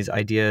interested in these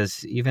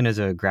ideas, even as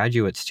a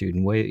graduate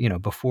student,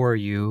 before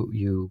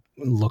you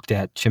looked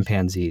at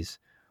chimpanzees?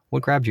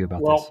 What grabbed you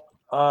about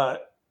this?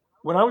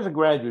 When I was a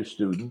graduate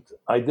student,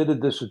 I did a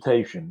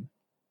dissertation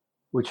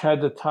which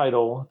had the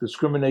title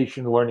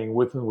Discrimination Learning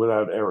with and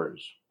Without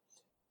Errors,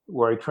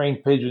 where I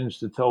trained pigeons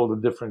to tell the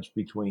difference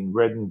between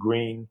red and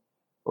green,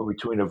 or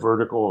between a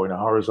vertical and a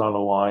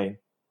horizontal line,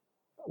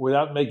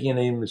 without making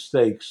any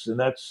mistakes.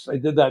 And I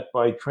did that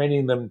by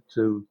training them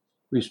to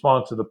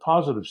respond to the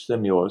positive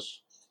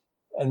stimulus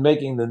and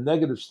making the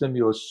negative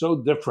stimulus so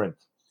different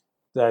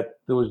that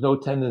there was no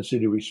tendency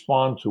to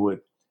respond to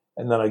it.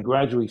 And then I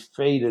gradually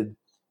faded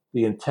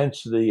the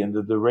intensity and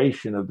the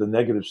duration of the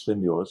negative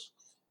stimulus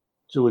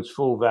to its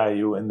full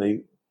value.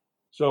 I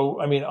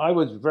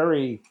was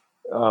very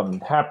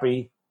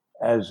happy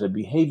as a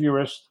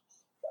behaviorist.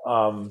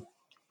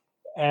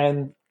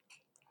 And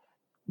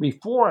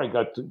before I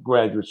got to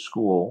graduate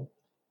school,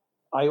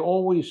 I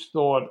always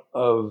thought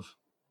of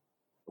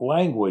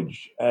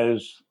language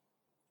as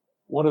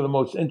one of the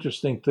most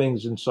interesting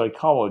things in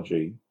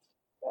psychology.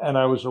 And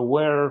I was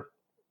aware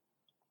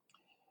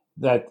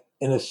that,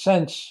 in a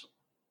sense,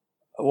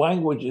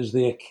 language is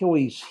the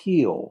Achilles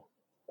heel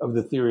of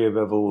the theory of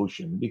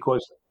evolution,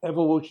 because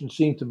evolution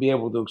seemed to be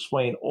able to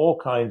explain all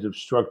kinds of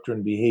structure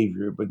and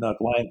behavior, but not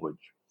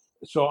language.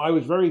 So I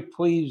was very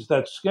pleased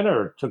that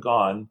Skinner took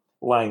on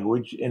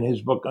language in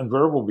his book on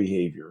verbal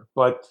behavior.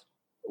 But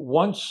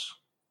once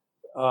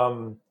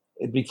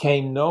it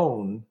became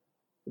known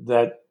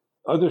that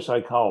other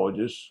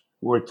psychologists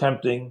were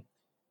attempting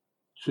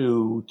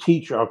to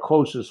teach our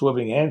closest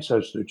living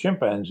ancestor,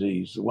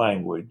 chimpanzees,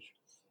 language,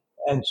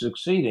 and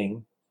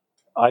succeeding,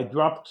 I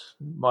dropped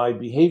my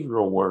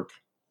behavioral work,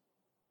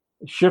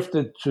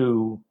 shifted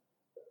to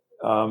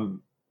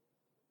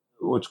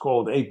what's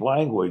called ape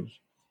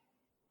language,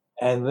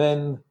 and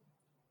then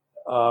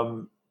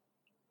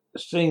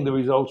seeing the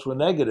results were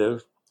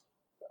negative,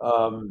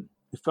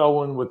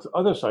 fell in with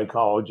other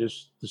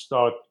psychologists to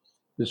start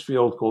this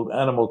field called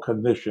animal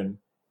cognition,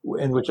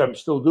 in which I'm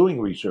still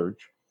doing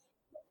research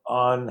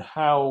on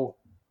how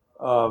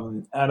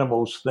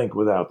animals think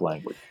without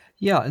language.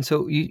 Yeah, and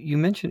so you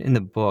mentioned in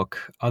the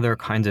book other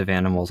kinds of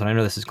animals, and I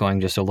know this is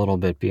going just a little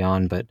bit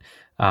beyond, but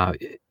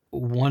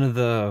one of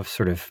the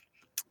sort of,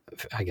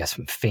 I guess,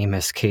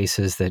 famous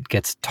cases that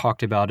gets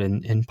talked about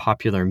in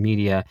popular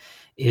media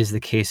is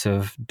the case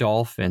of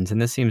dolphins, and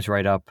this seems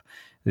right up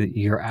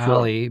your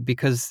alley. Sure.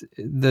 Because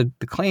the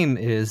claim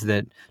is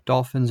that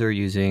dolphins are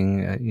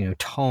using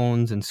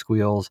tones and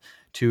squeals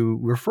to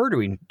refer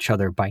to each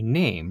other by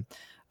name,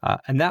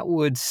 and that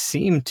would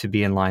seem to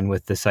be in line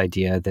with this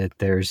idea that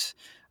there's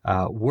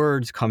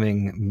words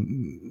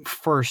coming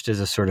first as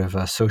a sort of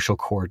a social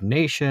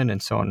coordination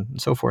and so on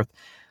and so forth.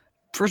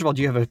 First of all,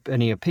 do you have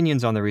any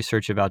opinions on the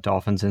research about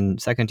dolphins?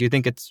 And second, do you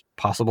think it's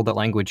possible that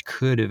language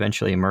could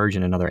eventually emerge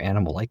in another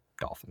animal like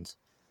dolphins?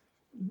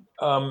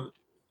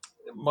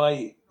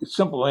 My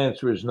simple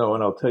answer is no,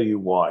 and I'll tell you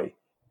why.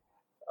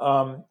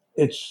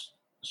 It's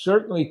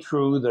certainly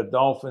true that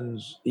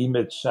dolphins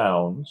emit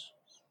sounds,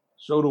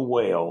 so do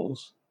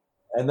whales,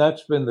 and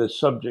that's been the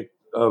subject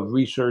of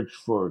research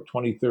for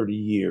 20, 30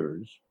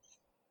 years.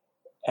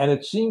 And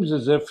it seems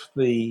as if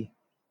the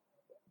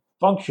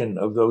function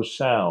of those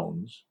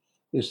sounds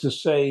is to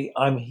say,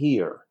 I'm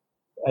here,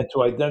 and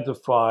to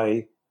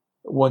identify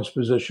one's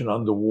position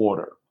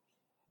underwater.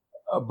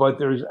 But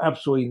there's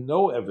absolutely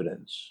no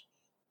evidence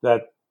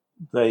that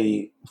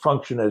they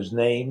function as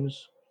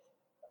names,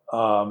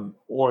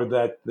 or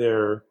that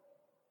they're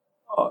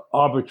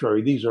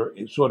arbitrary. These are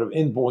sort of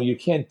inborn. You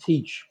can't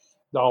teach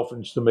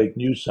dolphins to make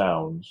new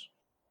sounds.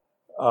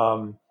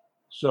 Um,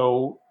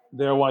 so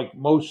they're like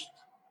most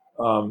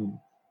um,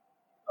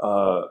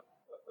 uh,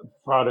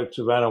 products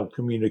of animal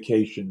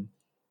communication.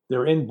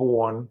 They're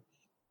inborn.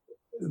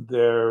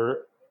 They're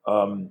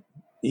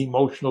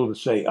emotional to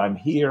say, I'm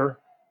here,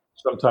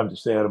 sometimes to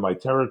stay out of my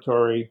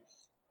territory.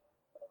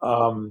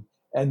 And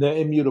they're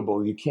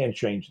immutable. You can't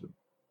change them.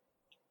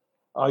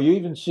 You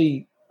even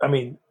see, I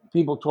mean,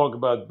 people talk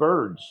about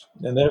birds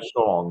and their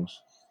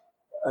songs.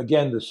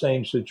 Again, the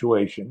same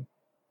situation.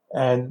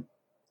 And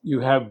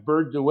you have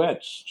bird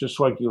duets, just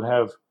like you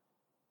have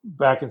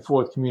back and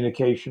forth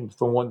communication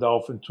from one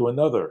dolphin to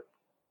another.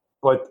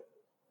 But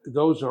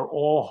those are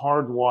all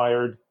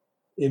hardwired,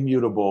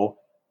 immutable,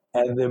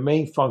 and their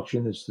main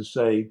function is to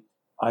say,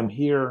 I'm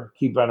here,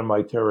 keep out of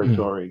my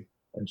territory,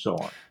 and so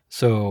on.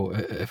 So,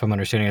 if I'm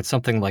understanding, it's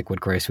something like what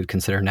Grace would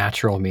consider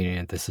natural, meaning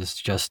that this is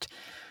just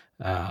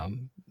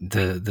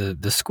the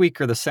squeak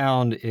or the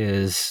sound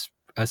is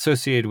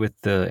associated with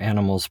the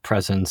animal's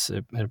presence.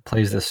 It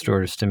plays this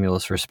sort of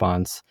stimulus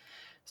response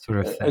sort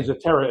of thing. As a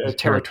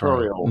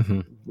territorial.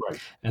 Mm-hmm. Right.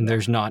 And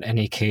there's not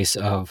any case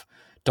of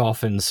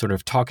dolphins sort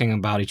of talking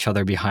about each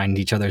other behind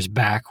each other's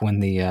back when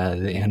the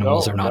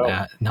animals are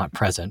not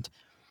present.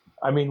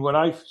 I mean, when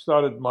I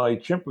started my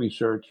chimp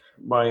research,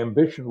 my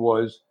ambition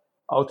was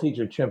I'll teach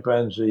a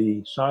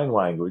chimpanzee sign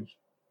language,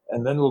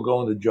 and then we'll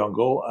go in the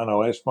jungle and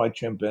I'll ask my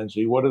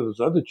chimpanzee, what are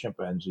those other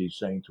chimpanzees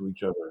saying to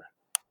each other?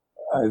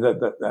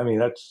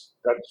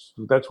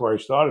 That's where I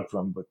started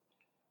from. But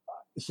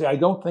see, I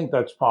don't think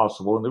that's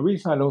possible. And the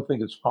reason I don't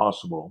think it's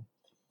possible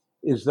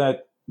is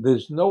that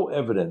there's no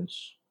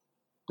evidence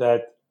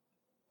that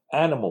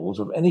animals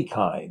of any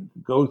kind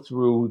go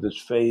through this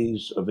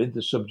phase of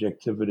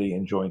intersubjectivity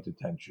and joint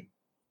attention.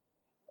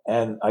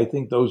 And I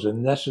think those are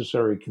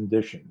necessary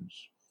conditions,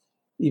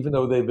 even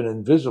though they've been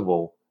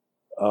invisible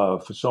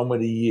for so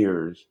many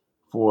years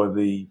for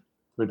the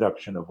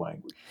production of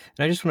language.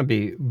 And I just want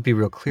to be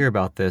real clear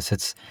about this.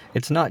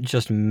 It's not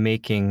just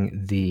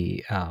making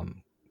the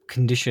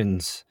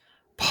conditions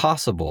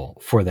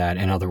possible for that.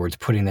 In other words,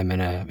 putting them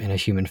in a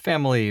human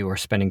family or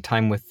spending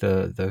time with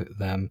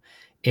them.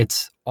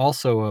 It's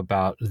also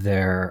about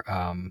their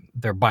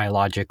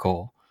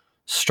biological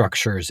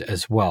structures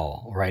as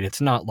well, right?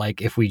 It's not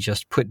like if we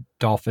just put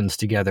dolphins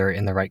together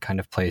in the right kind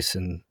of place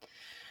and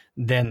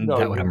then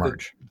that would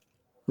emerge.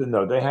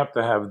 No, they have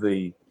to have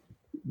the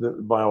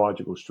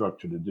biological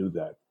structure to do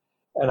that.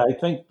 And I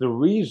think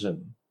the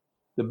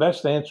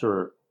best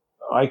answer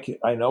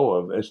I know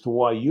of as to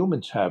why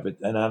humans have it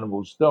and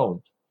animals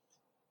don't,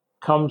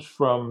 comes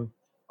from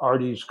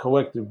Artie's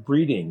collective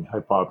breeding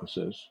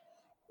hypothesis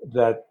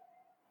that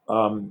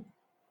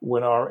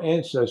when our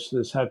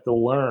ancestors had to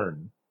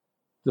learn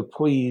to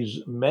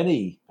please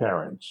many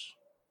parents,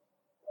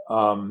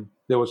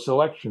 there was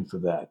selection for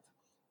that.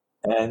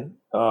 And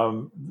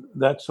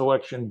that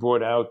selection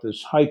brought out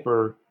this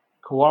hyper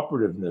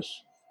cooperativeness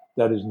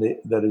that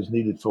is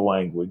needed for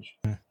language.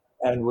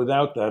 And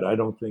without that, I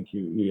don't think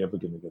you're ever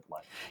going to get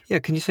language. Yeah,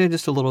 can you say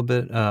just a little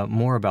bit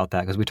more about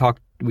that? Because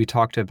we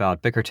talked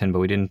about Bickerton, but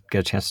we didn't get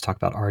a chance to talk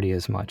about Artie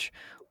as much.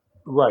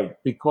 Right,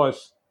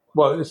 because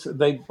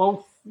they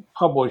both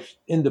published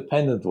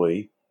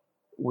independently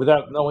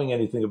without knowing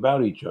anything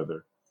about each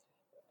other,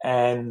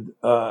 and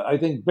I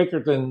think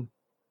Bickerton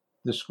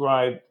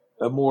described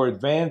a more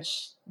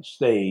advanced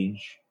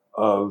stage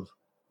of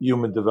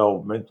human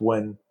development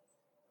when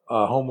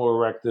Homo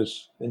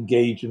erectus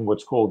engaged in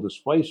what's called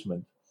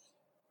displacement.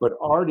 But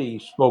Artie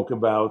spoke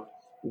about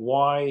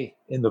why,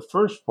 in the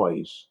first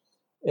place,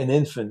 an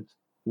infant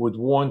would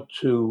want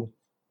to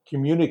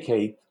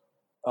communicate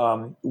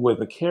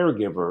with a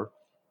caregiver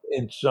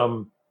in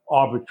some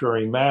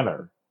arbitrary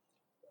manner.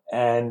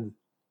 And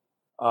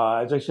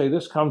as I say,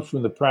 this comes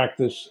from the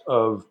practice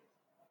of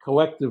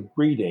collective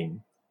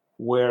breeding,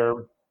 where,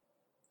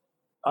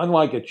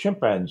 unlike a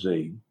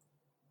chimpanzee,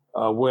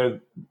 where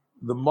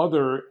the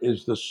mother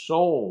is the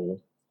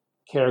sole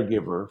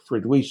caregiver for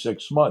at least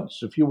 6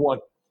 months. If you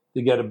want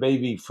to get a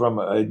baby from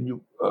a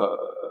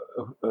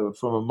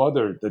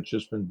mother that's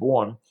just been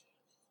born,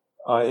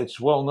 it's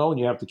well known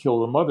you have to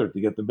kill the mother to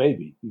get the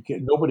baby.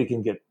 Nobody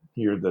can get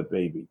hear the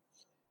baby.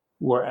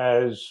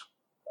 Whereas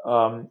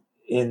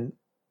in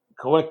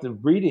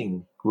collective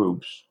breeding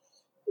groups,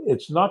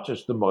 it's not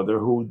just the mother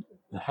who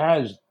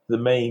has the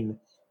main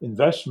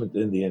investment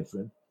in the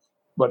infant,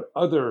 but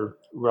other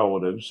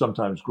relatives,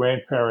 sometimes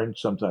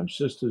grandparents, sometimes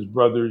sisters,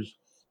 brothers,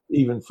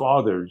 even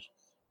fathers,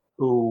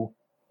 who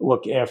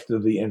look after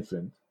the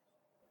infant.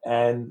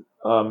 And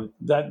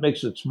that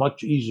makes it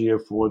much easier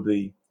for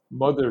the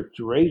mother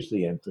to raise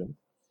the infant.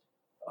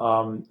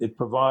 It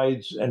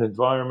provides an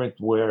environment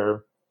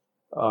where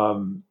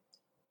um,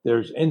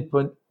 there's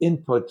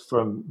input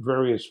from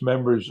various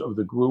members of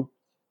the group,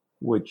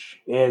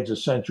 which adds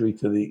essentially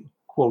to the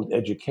quote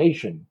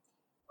education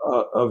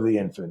of the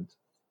infant.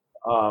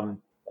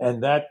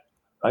 And that,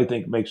 I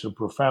think, makes a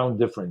profound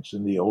difference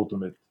in the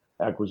ultimate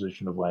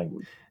acquisition of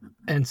language.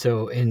 And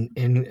so,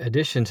 in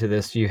addition to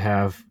this, you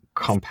have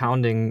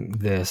compounding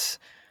this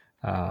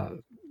uh,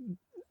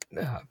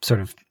 sort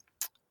of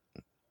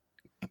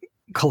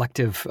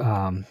collective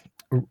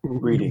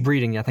Reading.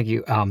 breeding. I think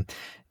you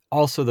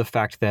also the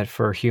fact that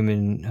for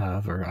human,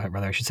 or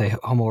rather, I should say,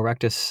 Homo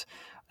erectus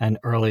and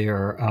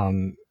earlier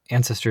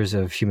ancestors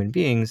of human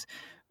beings,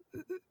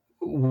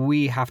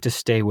 we have to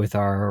stay with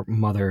our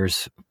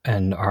mothers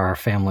and our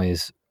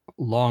families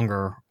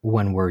longer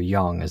when we're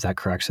young. Is that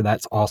correct? So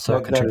that's also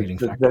a contributing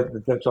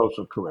factor. That's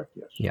also correct.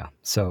 Yes. Yeah.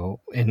 So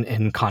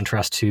in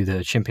contrast to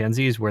the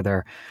chimpanzees, where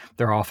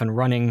they're often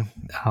running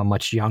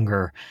much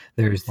younger,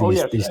 there's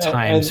these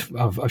times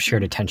of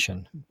shared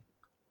attention.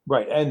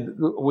 Right, and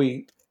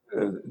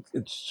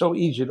it's so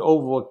easy to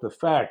overlook the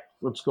fact.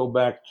 Let's go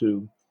back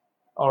to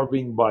our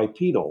being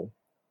bipedal.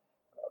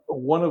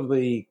 One of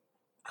the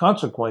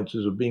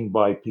consequences of being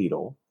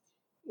bipedal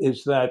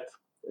is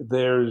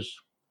there's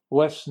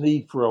less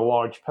need for a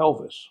large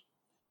pelvis.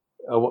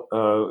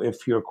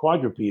 If you're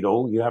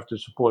quadrupedal, you have to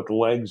support the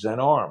legs and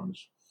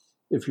arms.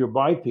 If you're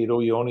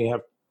bipedal, you only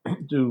have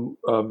to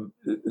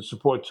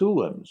support two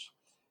limbs.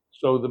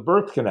 So the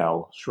birth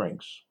canal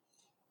shrinks.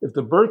 If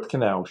the birth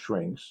canal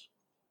shrinks,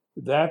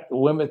 that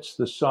limits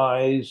the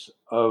size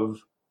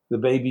of the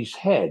baby's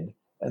head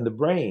and the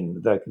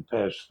brain that can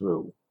pass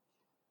through.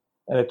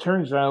 And it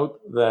turns out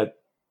that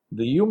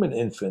the human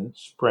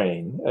infant's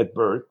brain at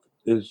birth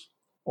is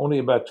only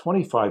about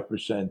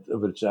 25%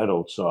 of its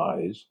adult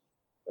size.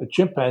 A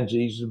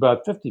chimpanzee's is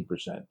about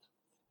 50%.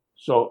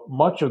 So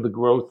much of the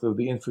growth of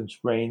the infant's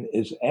brain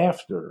is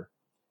after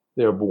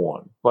they're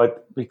born.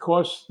 But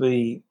because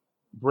the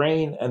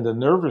brain and the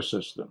nervous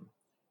system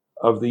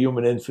of the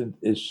human infant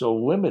is so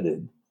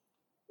limited,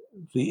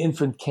 the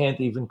infant can't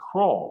even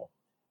crawl.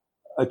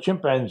 A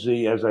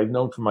chimpanzee, as I've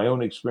known from my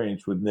own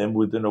experience with them,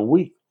 within a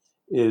week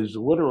is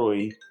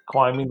literally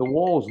climbing the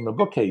walls and the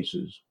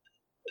bookcases,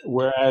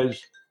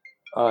 whereas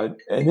an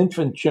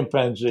infant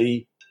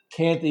chimpanzee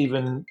can't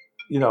even,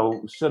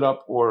 sit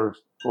up or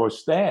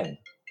stand.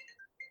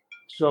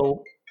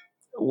 So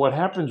what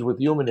happens with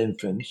human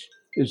infants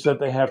is that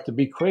they have to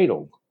be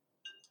cradled,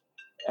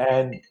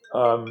 and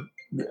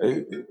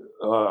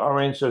our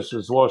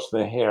ancestors lost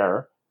their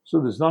hair,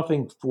 so there's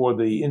nothing for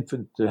the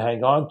infant to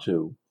hang on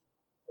to.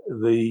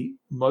 The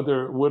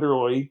mother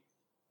literally,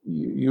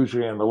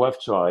 usually on the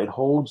left side,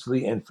 holds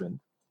the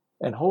infant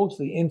and holds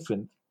the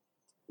infant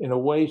in a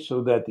way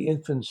so that the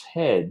infant's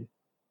head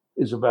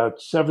is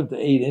about 7 to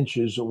 8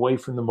 inches away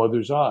from the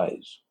mother's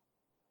eyes.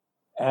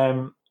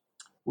 And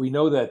we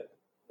know that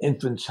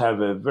infants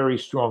have a very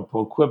strong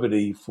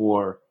proclivity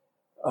for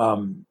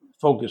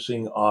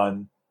focusing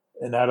on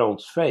an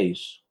adult's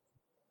face.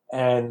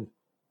 And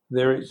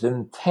there is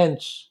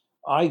intense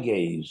eye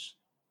gaze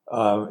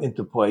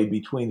interplay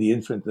between the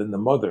infant and the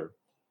mother,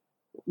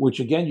 which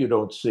again you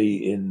don't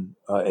see in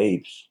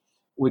apes,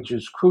 which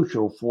is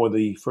crucial for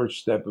the first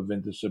step of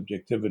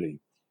intersubjectivity.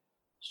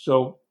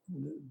 So,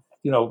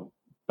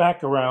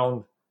 back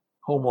around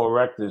Homo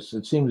erectus,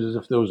 it seems as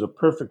if there was a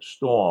perfect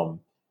storm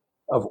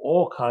of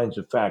all kinds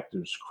of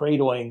factors: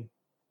 cradling,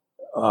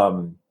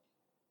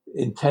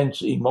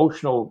 intense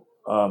emotional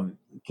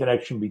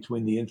connection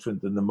between the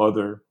infant and the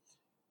mother,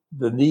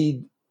 the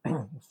need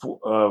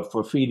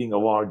for feeding a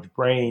large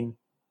brain,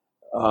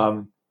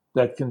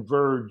 that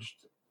converged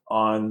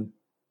on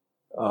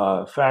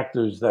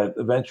factors that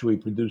eventually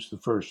produce the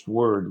first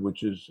word,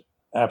 which is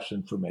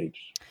absent from apes.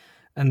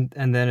 And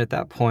then at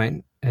that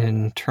point,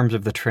 in terms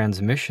of the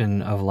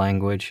transmission of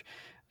language,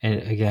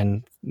 and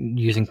again,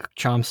 using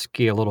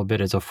Chomsky a little bit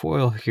as a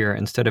foil here,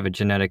 instead of a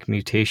genetic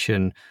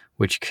mutation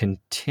which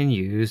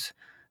continues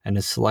and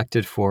is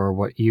selected for,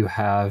 what you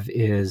have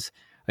is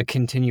a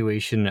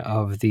continuation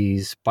of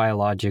these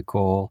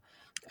biological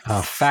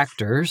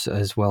factors,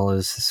 as well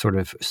as sort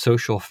of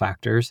social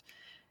factors,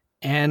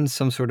 and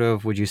some sort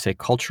of, would you say,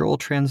 cultural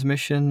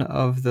transmission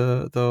of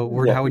the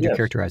word? Yeah, How would you yes.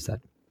 characterize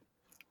that?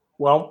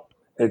 Well,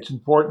 it's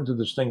important to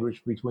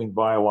distinguish between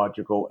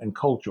biological and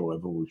cultural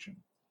evolution.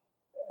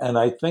 And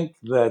I think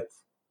that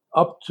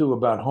up to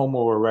about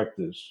Homo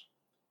erectus,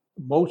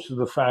 most of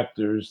the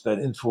factors that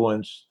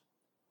influenced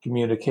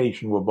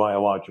communication were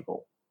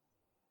biological.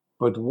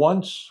 But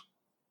once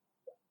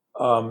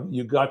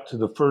you got to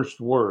the first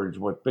words,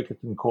 what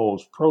Bickerton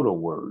calls proto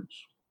words,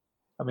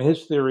 I mean,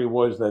 his theory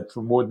was that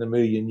for more than 1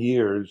 million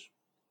years,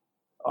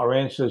 our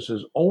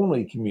ancestors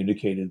only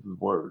communicated with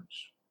words.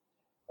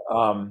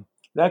 Um,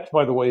 that,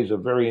 by the way, is a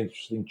very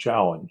interesting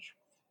challenge.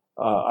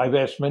 I've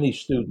asked many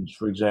students,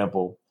 for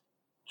example,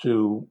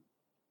 to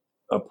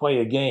play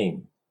a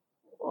game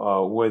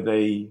where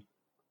they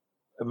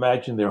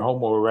imagine they're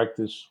Homo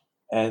erectus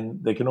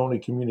and they can only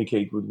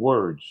communicate with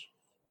words.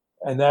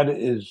 And that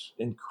is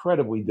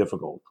incredibly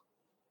difficult.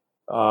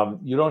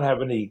 You don't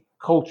have any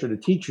culture to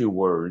teach you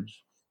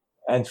words,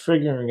 and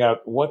figuring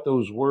out what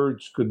those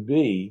words could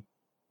be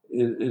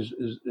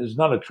is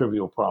not a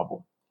trivial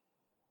problem.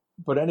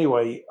 But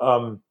anyway,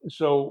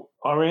 so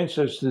our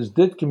ancestors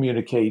did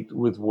communicate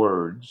with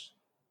words,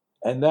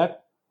 and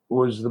that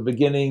was the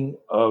beginning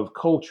of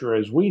culture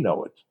as we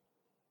know it.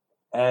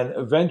 And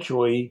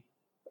eventually,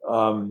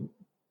 um,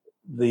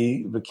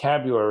 the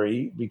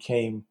vocabulary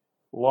became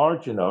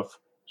large enough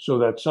so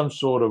that some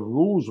sort of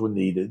rules were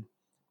needed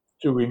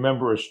to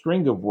remember a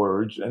string of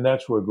words, and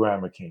that's where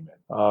grammar came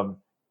in.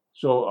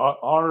 So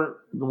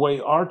the way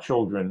our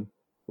children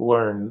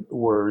learn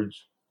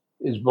words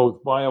is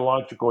both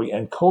biologically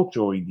and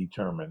culturally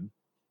determined,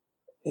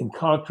 in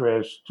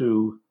contrast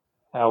to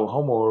how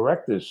Homo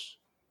erectus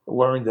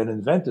learned and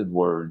invented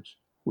words,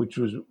 which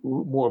was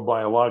more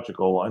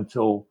biological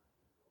until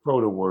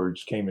proto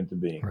words came into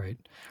being. Right,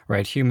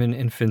 right. Human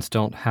infants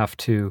don't have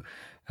to,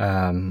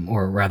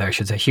 or rather, I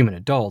should say, human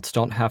adults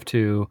don't have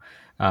to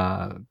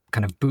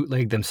kind of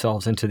bootleg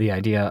themselves into the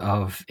idea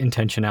of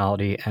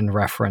intentionality and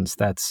reference.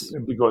 That's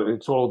Because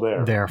it's all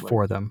there. there Right.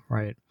 for them,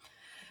 right?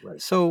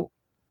 Right. So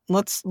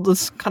let's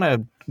kind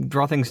of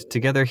draw things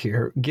together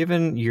here.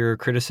 Given your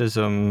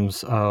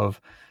criticisms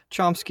of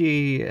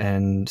Chomsky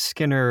and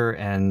Skinner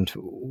and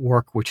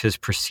work which has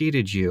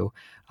preceded you,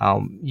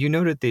 you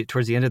noted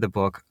towards the end of the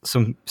book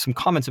some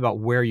comments about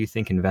where you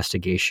think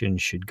investigation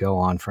should go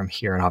on from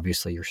here, and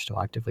obviously you're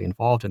still actively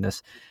involved in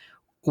this.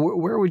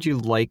 Where would you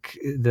like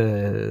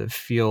the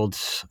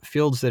fields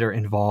that are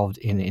involved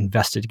in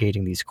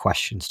investigating these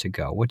questions to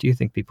go? What do you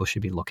think people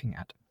should be looking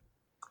at?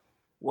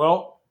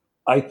 Well,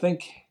 I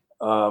think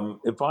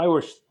if I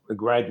were a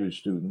graduate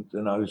student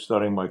and I was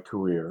starting my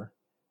career,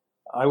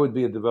 I would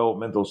be a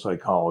developmental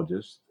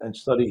psychologist and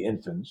study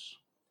infants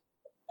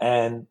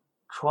and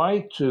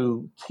try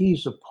to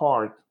tease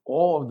apart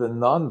all of the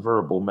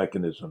nonverbal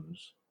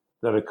mechanisms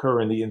that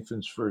occur in the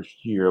infant's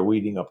first year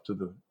leading up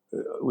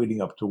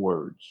to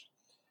words.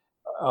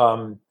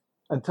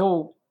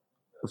 Until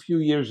a few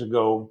years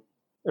ago,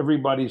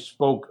 everybody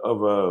spoke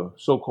of a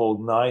so-called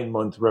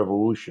 9-month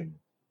revolution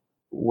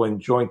when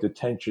joint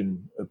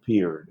attention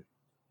appeared.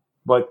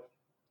 But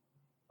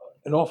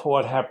an awful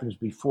lot happens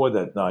before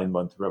that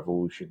 9-month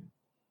revolution.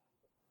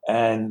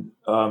 And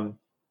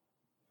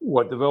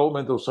what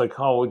developmental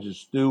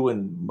psychologists do,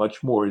 and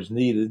much more is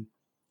needed,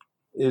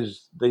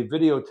 is they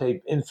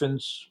videotape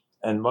infants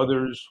and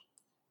mothers,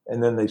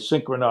 and then they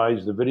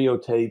synchronize the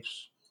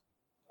videotapes,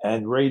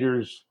 and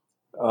raters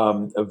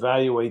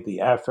evaluate the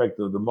affect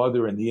of the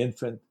mother and the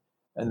infant,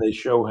 and they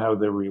show how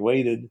they're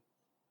related.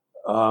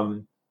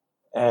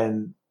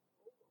 And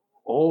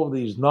all of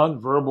these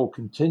nonverbal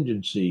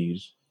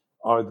contingencies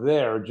are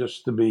there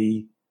just to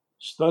be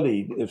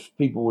studied if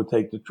people would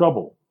take the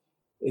trouble.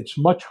 It's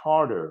much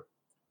harder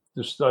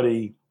to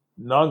study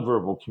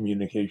nonverbal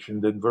communication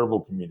than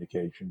verbal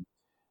communication,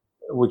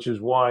 which is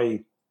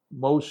why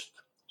most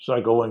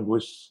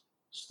psycholinguists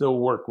still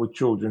work with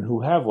children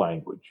who have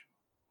language.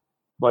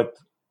 But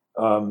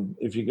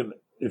if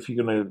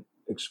you're going to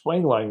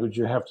explain language,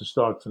 you have to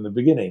start from the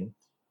beginning,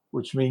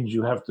 which means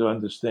you have to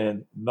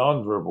understand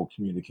nonverbal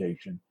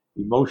communication,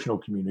 emotional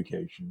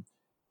communication,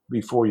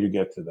 before you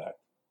get to that.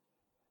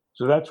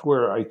 So that's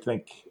where I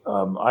think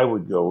I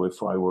would go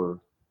if I were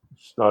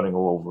starting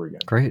all over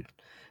again. Great.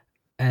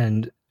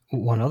 And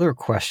one other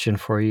question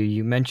for you.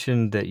 You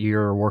mentioned that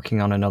you're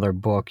working on another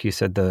book. You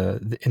said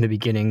in the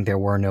beginning there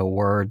were no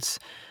words.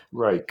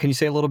 Right. Can you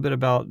say a little bit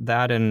about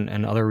that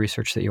and other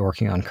research that you're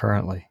working on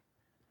currently?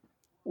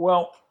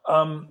 Well,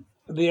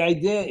 the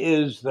idea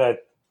is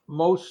that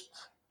most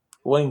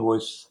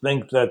linguists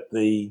think that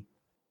the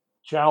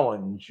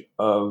challenge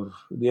of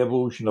the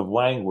evolution of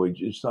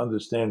language is to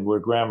understand where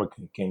grammar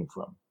came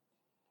from.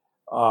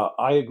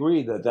 I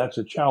agree that that's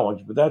a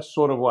challenge, but that's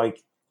sort of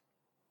like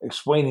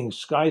explaining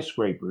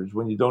skyscrapers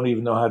when you don't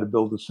even know how to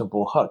build a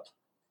simple hut.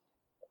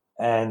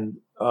 And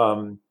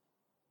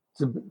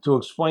to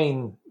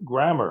explain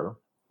grammar,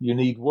 you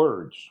need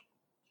words.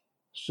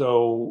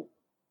 So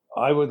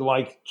I would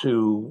like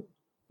to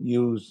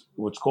use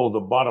what's called the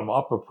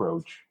bottom-up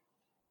approach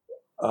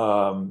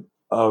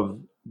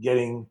of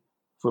getting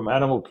from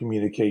animal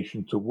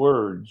communication to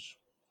words.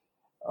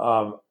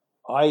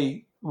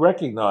 I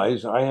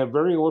recognize I have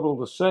very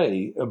little to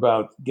say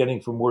about getting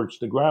from words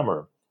to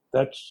grammar.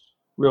 That's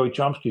really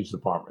Chomsky's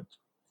department.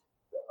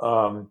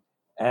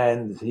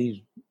 And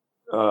he's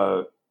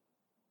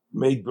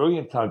made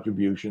brilliant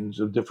contributions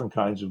of different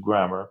kinds of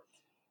grammar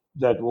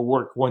that will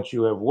work once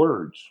you have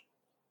words.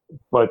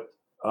 But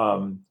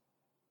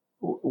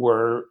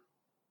where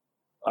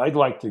I'd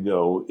like to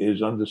go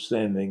is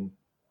understanding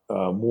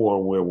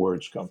more where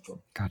words come from.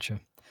 Gotcha.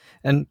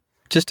 And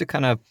just to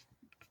kind of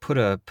put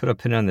a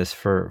pin on this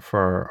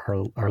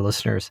for our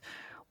listeners,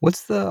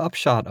 what's the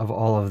upshot of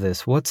all of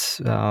this?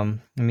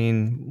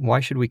 Why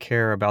should we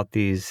care about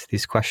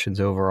these questions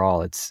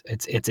overall?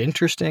 It's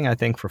interesting, I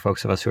think, for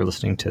folks of us who are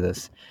listening to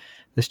this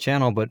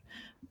channel, but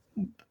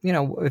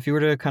if you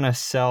were to kind of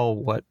sell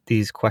what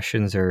these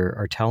questions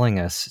are telling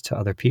us to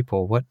other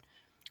people,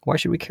 why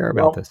should we care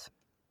about this?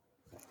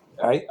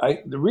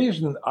 The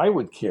reason I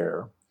would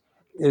care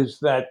is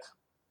that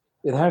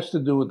it has to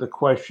do with the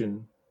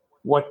question,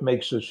 what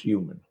makes us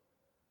human?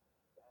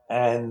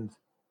 And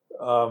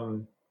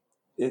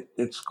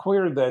it's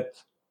clear that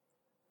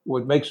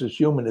what makes us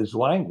human is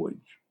language.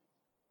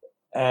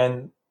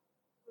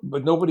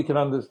 But nobody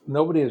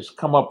has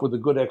come up with a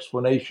good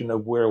explanation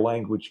of where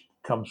language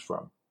comes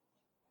from.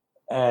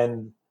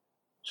 And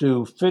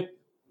to fit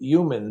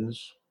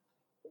humans,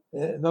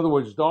 in other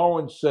words,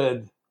 Darwin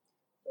said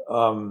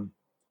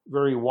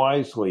very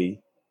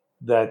wisely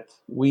that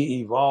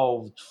we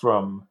evolved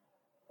from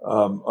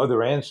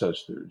other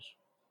ancestors.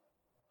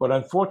 But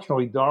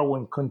unfortunately,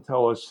 Darwin couldn't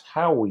tell us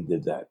how we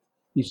did that.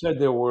 He said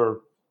there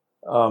were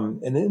an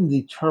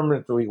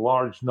indeterminately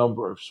large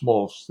number of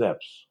small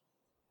steps.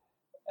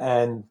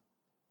 And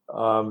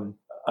on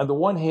the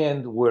one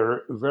hand,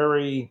 we're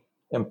very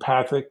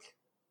empathic.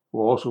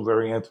 We're also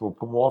very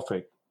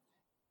anthropomorphic.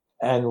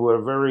 And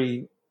we're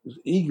very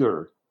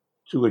eager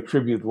to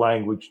attribute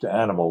language to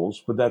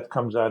animals, but that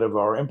comes out of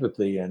our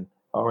empathy and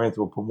our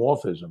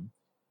anthropomorphism.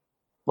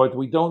 But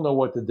we don't know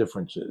what the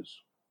difference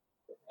is.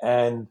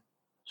 And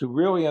to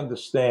really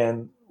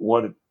understand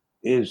what it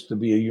is to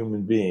be a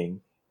human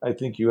being, I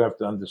think you have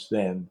to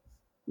understand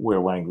where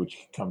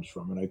language comes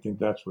from. And I think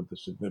that's what the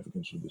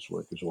significance of this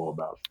work is all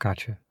about.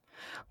 Gotcha.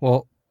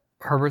 Well,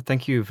 Herbert,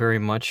 thank you very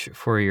much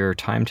for your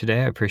time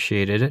today. I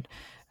appreciated it.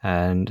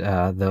 And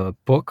the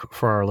book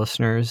for our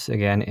listeners,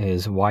 again,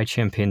 is Why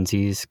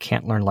Chimpanzees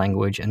Can't Learn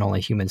Language and Only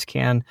Humans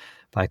Can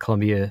by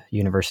Columbia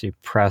University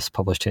Press,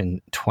 published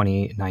in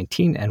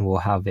 2019. And we'll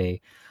have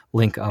a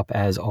link up,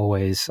 as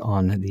always,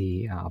 on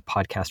the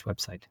podcast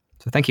website.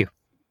 So thank you.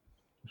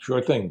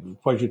 Sure thing.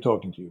 Pleasure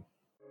talking to you.